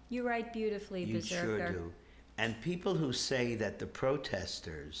 You write beautifully, You Berserker. sure do. And people who say that the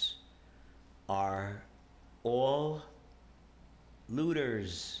protesters are all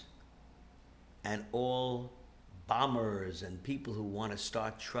looters and all bombers and people who want to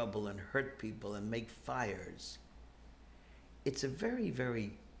start trouble and hurt people and make fires. It's a very,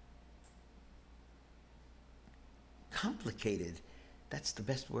 very complicated, that's the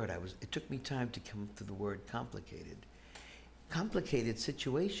best word it took me time to come to the word complicated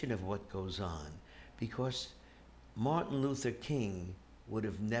situation of what goes on, because Martin Luther King would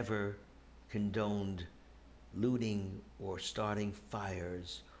have never condoned looting or starting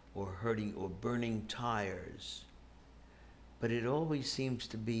fires or hurting or burning tires. But it always seems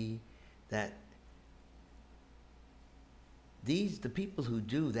to be that the people who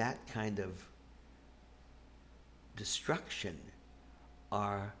do that kind of destruction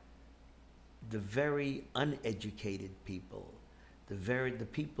are the very uneducated people, the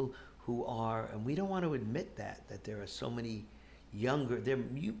people who are, and we don't want to admit that there are so many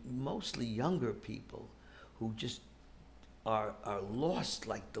mostly younger people who just are lost,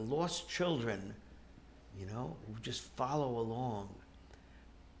 like the lost children, who just follow along.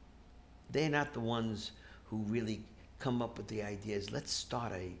 They're not the ones who really come up with the ideas. Let's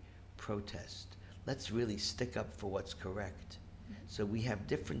start a protest. Let's really stick up for what's correct. So we have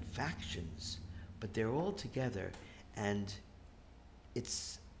different factions, but they're all together, and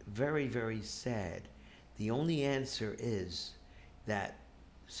it's very, very sad. The only answer is that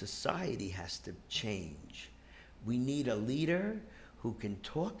society has to change. We need a leader who can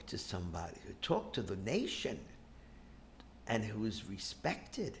talk to somebody, who talk to the nation, and who is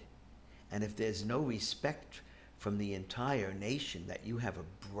respected. And if there's no respect from the entire nation, that you have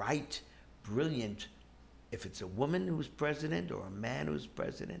a bright, brilliant, if it's a woman who's president or a man who's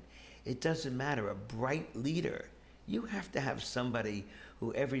president, it doesn't matter, a bright leader. You have to have somebody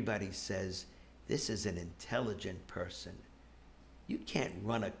who everybody says, this is an intelligent person. You can't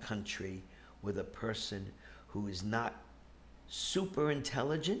run a country with a person who is not super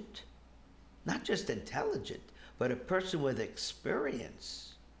intelligent, not just intelligent, but a person with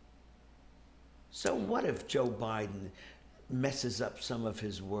experience. So what if Joe Biden messes up some of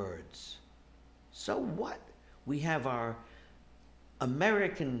his words? So what? We have our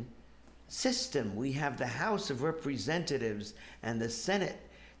American system. We have the House of Representatives and the Senate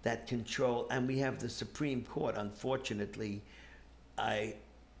that control, and we have the Supreme Court. Unfortunately, I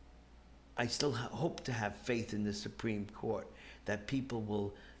still hope to have faith in the Supreme Court, that people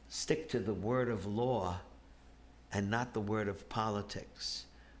will stick to the word of law and not the word of politics.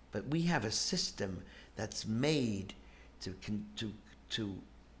 But we have a system that's made to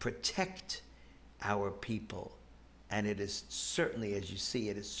protect our people. And it is certainly, as you see,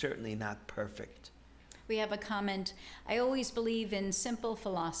 it is certainly not perfect. We have a comment. I always believe in simple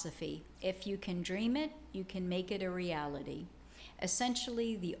philosophy. If you can dream it, you can make it a reality.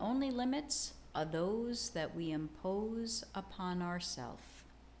 Essentially, the only limits are those that we impose upon ourselves.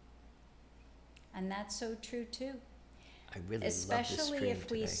 And that's so true too. I really Especially love this stream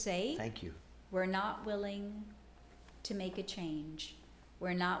if we today. say, thank you. We're not willing to make a change.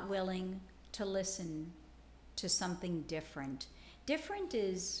 We're not willing to listen to something different. Different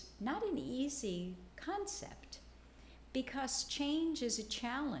is not an easy concept, because change is a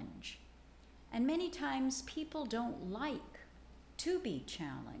challenge. And many times people don't like to be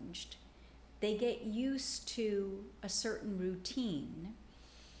challenged. They get used to a certain routine.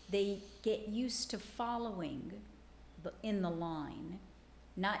 They get used to following in the line,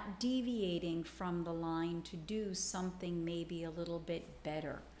 not deviating from the line to do something maybe a little bit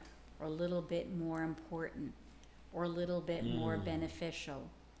better, or a little bit more important, or a little bit more beneficial.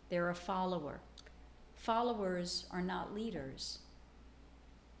 They're a follower. Followers are not leaders.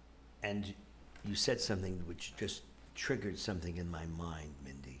 And you said something which just triggered something in my mind,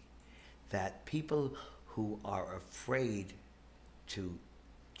 Mindy, that people who are afraid to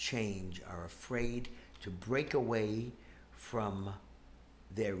change, are afraid to break away from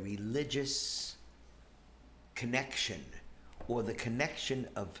their religious connection, or the connection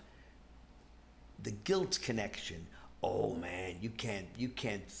of the guilt connection. Oh man, you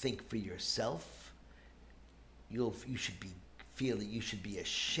can't think for yourself. You should be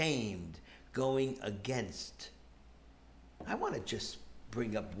ashamed going against. I want to just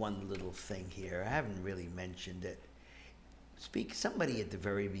bring up one little thing here. I haven't really mentioned it. Somebody at the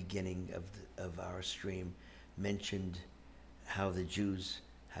very beginning of our stream mentioned how the Jews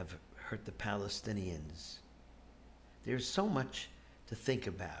have hurt the Palestinians. There's so much to think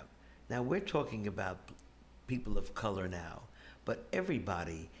about. Now we're talking about people of color now, but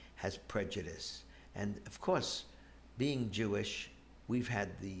everybody has prejudice. And of course, being Jewish, we've had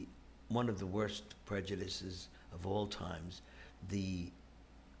one of the worst prejudices of all times, the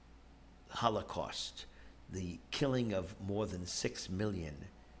Holocaust, the killing of more than 6 million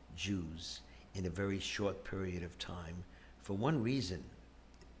Jews in a very short period of time. For one reason,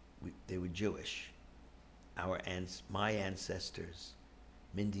 they were Jewish. My ancestors,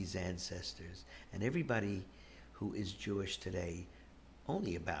 Mindy's ancestors, and everybody who is Jewish today,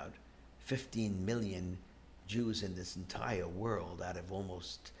 only about 15 million Jews in this entire world out of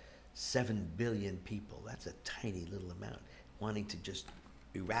almost 7 billion people. That's a tiny little amount, wanting to just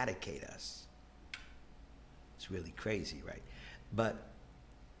eradicate us. It's really crazy, right? But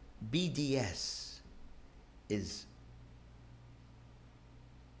BDS is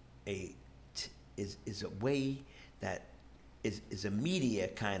a way that is a media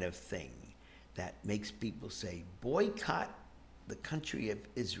kind of thing that makes people say, boycott the country of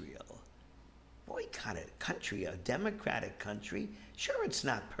Israel. Boycott a country, a democratic country? Sure, it's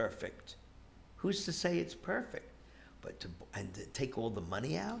not perfect. Who's to say it's perfect? But to take all the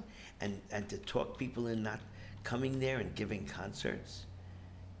money out and to talk people in not coming there and giving concerts.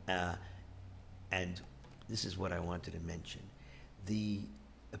 And this is what I wanted to mention. The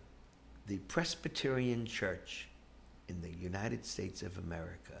Presbyterian Church in the United States of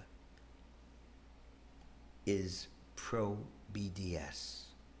America is pro-BDS.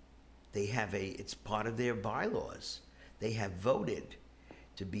 They have it's part of their bylaws. They have voted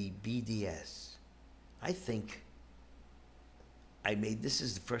to be BDS. I think this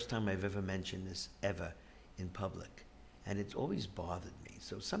is the first time I've ever mentioned this ever in public, and it's always bothered me.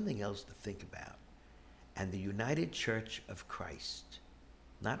 So something else to think about. And the United Church of Christ,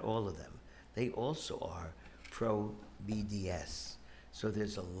 not all of them, they also are pro-BDS. So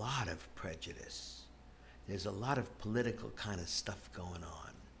there's a lot of prejudice. There's a lot of political kind of stuff going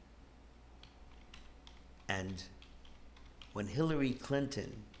on. And when Hillary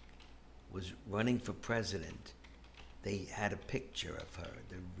Clinton was running for president, they had a picture of her.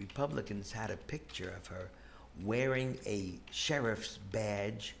 The Republicans had a picture of her wearing a sheriff's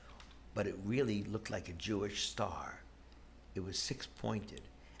badge, but it really looked like a Jewish star. It was six-pointed.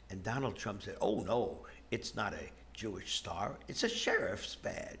 And Donald Trump said, oh no, it's not a Jewish star, it's a sheriff's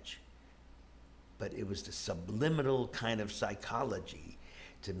badge. But it was the subliminal kind of psychology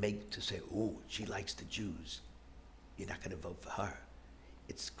to say, oh, she likes the Jews. You're not going to vote for her.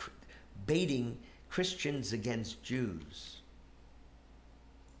 It's baiting Christians against Jews.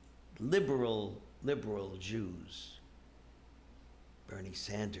 Liberal Jews. Bernie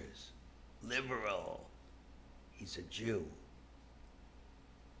Sanders, liberal. He's a Jew.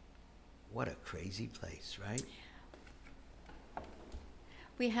 What a crazy place, right?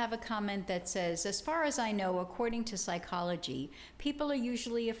 We have a comment that says, as far as I know, according to psychology, people are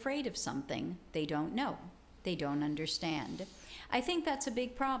usually afraid of something they don't know, they don't understand. I think that's a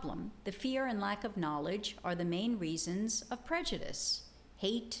big problem. The fear and lack of knowledge are the main reasons of prejudice,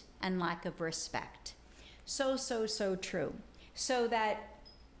 hate, and lack of respect. So true. So that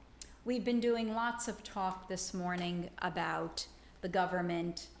we've been doing lots of talk this morning about the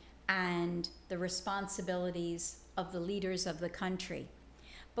government and the responsibilities of the leaders of the country.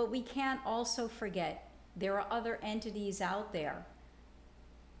 But we can't also forget there are other entities out there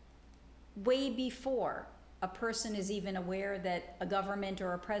way before a person is even aware that a government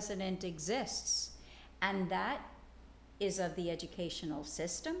or a president exists. And that is of the educational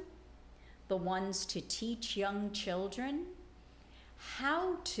system, the ones to teach young children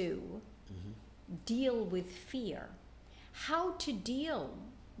how to deal with fear, how to deal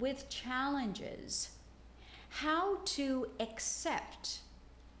with challenges, how to accept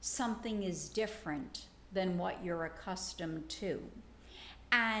something is different than what you're accustomed to,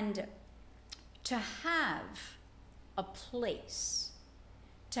 and to have a place,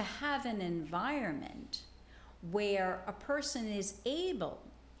 to have an environment where a person is able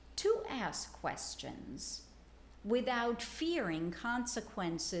to ask questions without fearing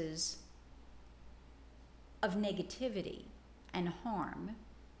consequences of negativity and harm.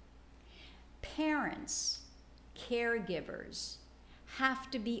 Parents, caregivers,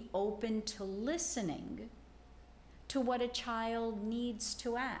 have to be open to listening to what a child needs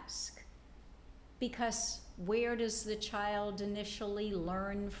to ask. Because where does the child initially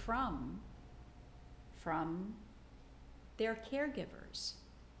learn from? From their caregivers,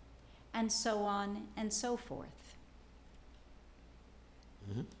 and so on and so forth.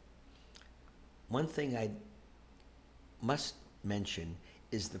 Mm-hmm. One thing I must mention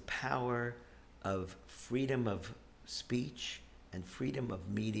is the power of freedom of speech and freedom of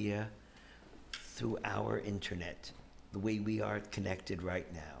media through our internet, the way we are connected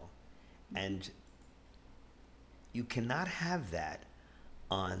right now. And you cannot have that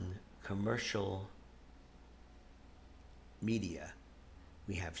on commercial media.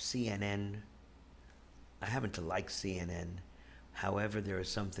 We have CNN. I happen to like CNN. However, there are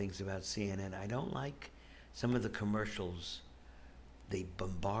some things about CNN I don't like. Some of the commercials, they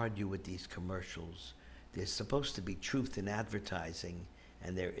bombard you with these commercials. There's supposed to be truth in advertising,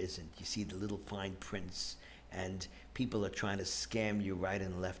 and there isn't. You see the little fine prints, and people are trying to scam you right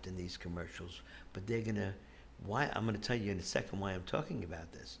and left in these commercials. But they're gonna, why? I'm gonna tell you in a second why I'm talking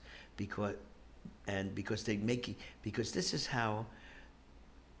about this, because this is how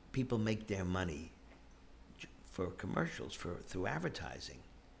people make their money for commercials, through advertising.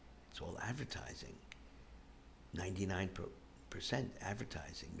 It's all advertising. 99%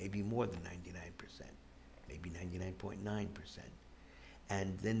 advertising, maybe more than 99%, maybe 99.9%.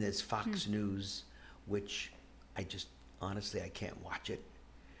 And then there's Fox News, which honestly, I can't watch it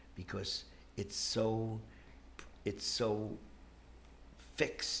because it's so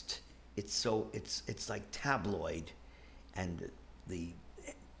fixed. It's like tabloid, and the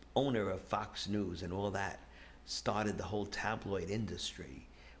owner of Fox News and all that started the whole tabloid industry.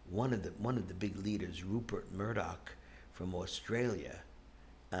 One of the big leaders, Rupert Murdoch from Australia,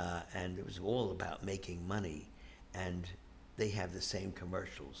 and it was all about making money, and they have the same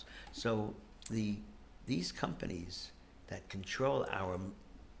commercials. So these companies that control our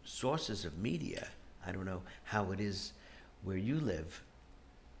sources of media, I don't know how it is where you live,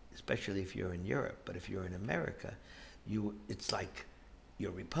 especially if you're in Europe, but if you're in America, it's like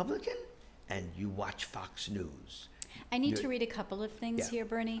you're Republican and you watch Fox News. I need to read a couple of things here,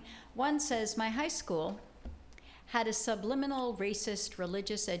 Bernie. One says, my high school had a subliminal racist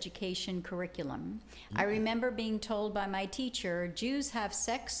religious education curriculum. I remember being told by my teacher, Jews have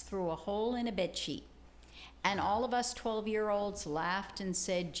sex through a hole in a bedsheet. And all of us 12-year-olds laughed and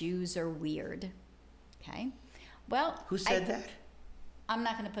said Jews are weird. Okay. Well, who said that? I'm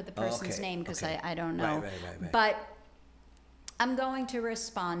not going to put the person's name because I don't know. Right. But I'm going to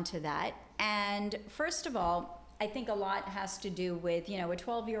respond to that. And first of all, I think a lot has to do with, a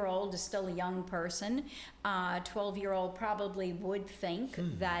 12-year-old is still a young person. A 12-year-old probably would think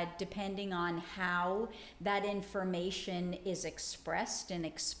that depending on how that information is expressed and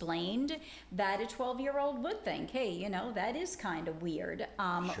explained, that a 12-year-old would think, hey, that is kind of weird,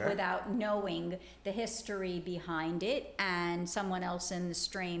 without knowing the history behind it. And someone else in the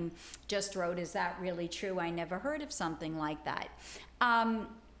stream just wrote, is that really true? I never heard of something like that.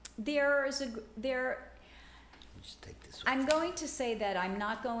 Just take this off. I'm going to say that I'm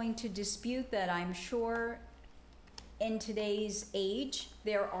not going to dispute that. I'm sure in today's age,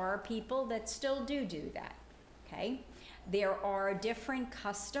 there are people that still do that, okay? There are different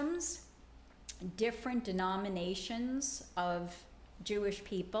customs, different denominations of Jewish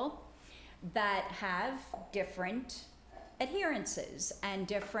people that have different adherences and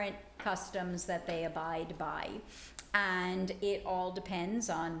different customs that they abide by. And it all depends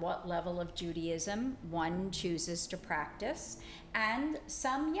on what level of Judaism one chooses to practice. And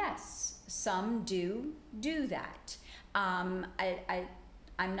some, yes, some do that. I'm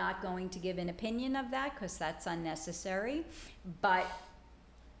not going to give an opinion of that because that's unnecessary. But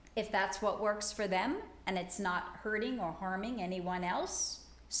if that's what works for them and it's not hurting or harming anyone else,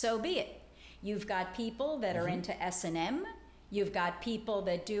 so be it. You've got people that are into S&M. You've got people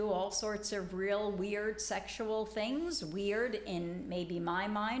that do all sorts of real weird sexual things, weird in maybe my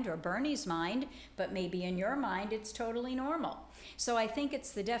mind or Bernie's mind, but maybe in your mind it's totally normal. So I think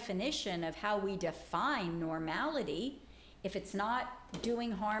it's the definition of how we define normality. If it's not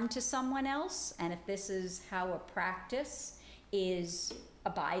doing harm to someone else, and if this is how a practice is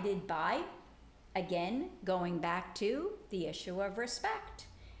abided by, again, going back to the issue of respect.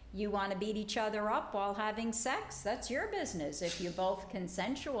 You want to beat each other up while having sex? That's your business if you're both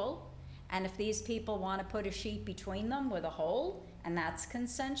consensual. And if these people want to put a sheet between them with a hole and that's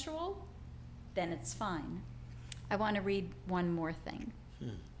consensual, then it's fine. I want to read one more thing.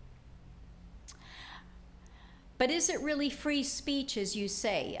 But is it really free speech, as you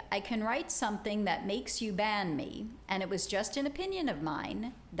say? I can write something that makes you ban me, and it was just an opinion of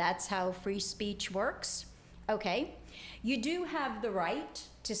mine. That's how free speech works? Okay. You do have the right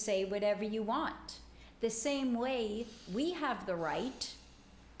to say whatever you want. The same way we have the right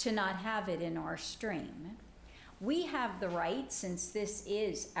to not have it in our stream. We have the right, since this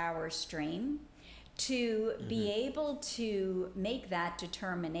is our stream, to be able to make that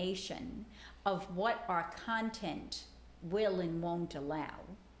determination of what our content will and won't allow.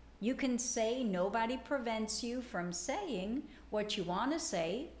 You can say nobody prevents you from saying what you want to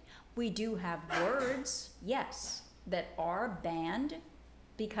say, We do have words, yes, that are banned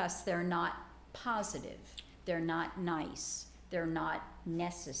because they're not positive, they're not nice, they're not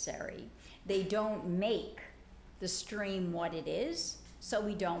necessary. They don't make the stream what it is, so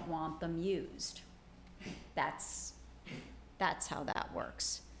we don't want them used. That's how that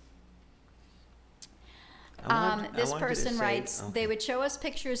works. This person writes, they would show us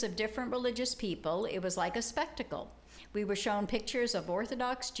pictures of different religious people. It was like a spectacle. We were shown pictures of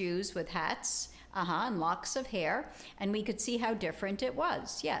Orthodox Jews with hats, and locks of hair, and we could see how different it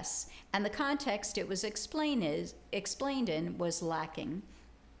was, yes. And the context it was explained in was lacking.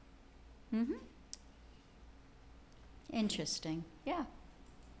 Interesting, yeah.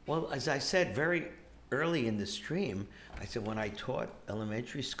 Well, as I said very early in the stream, I said when I taught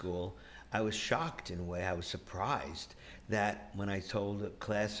elementary school, I was shocked in a way. I was surprised that when I told a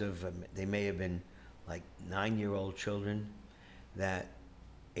class of, they may have been like 9-year-old children, that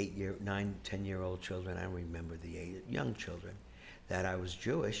 9, 10-year-old children, I don't remember the age, young children, that I was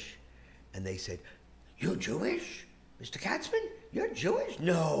Jewish, and they said, "You're Jewish? Mr. Katzman, you're Jewish?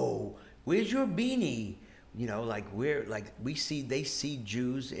 No, where's your beanie?" You know, like they see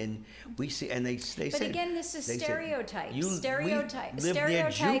Jews and we see, and they But said, again, this is stereotypes. We live near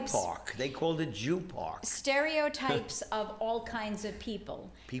Jew Park. They called it Jew Park. Stereotypes of all kinds of people.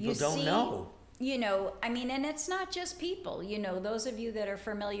 People don't know. You know, I mean, and it's not just people. You know, those of you that are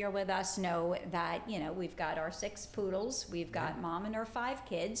familiar with us know that, you know, we've got our 6 poodles, we've got mom and her 5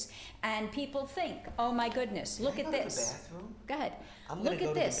 kids, and people think, oh my goodness, look at this. Go ahead. Look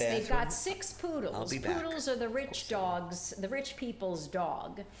at this. They've got 6 poodles. I'll be back. Poodles are the rich dogs, the rich people's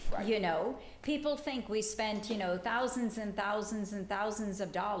dog. Right. You know, people think we spent, you know, thousands and thousands and thousands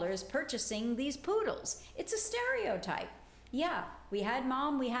of dollars purchasing these poodles. It's a stereotype. Yeah, we had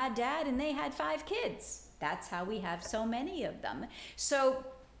mom, we had dad, and they had 5 kids. That's how we have so many of them. So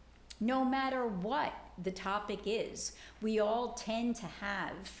no matter what the topic is, we all tend to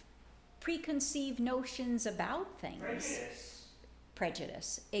have preconceived notions about things.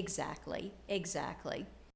 Prejudice, exactly.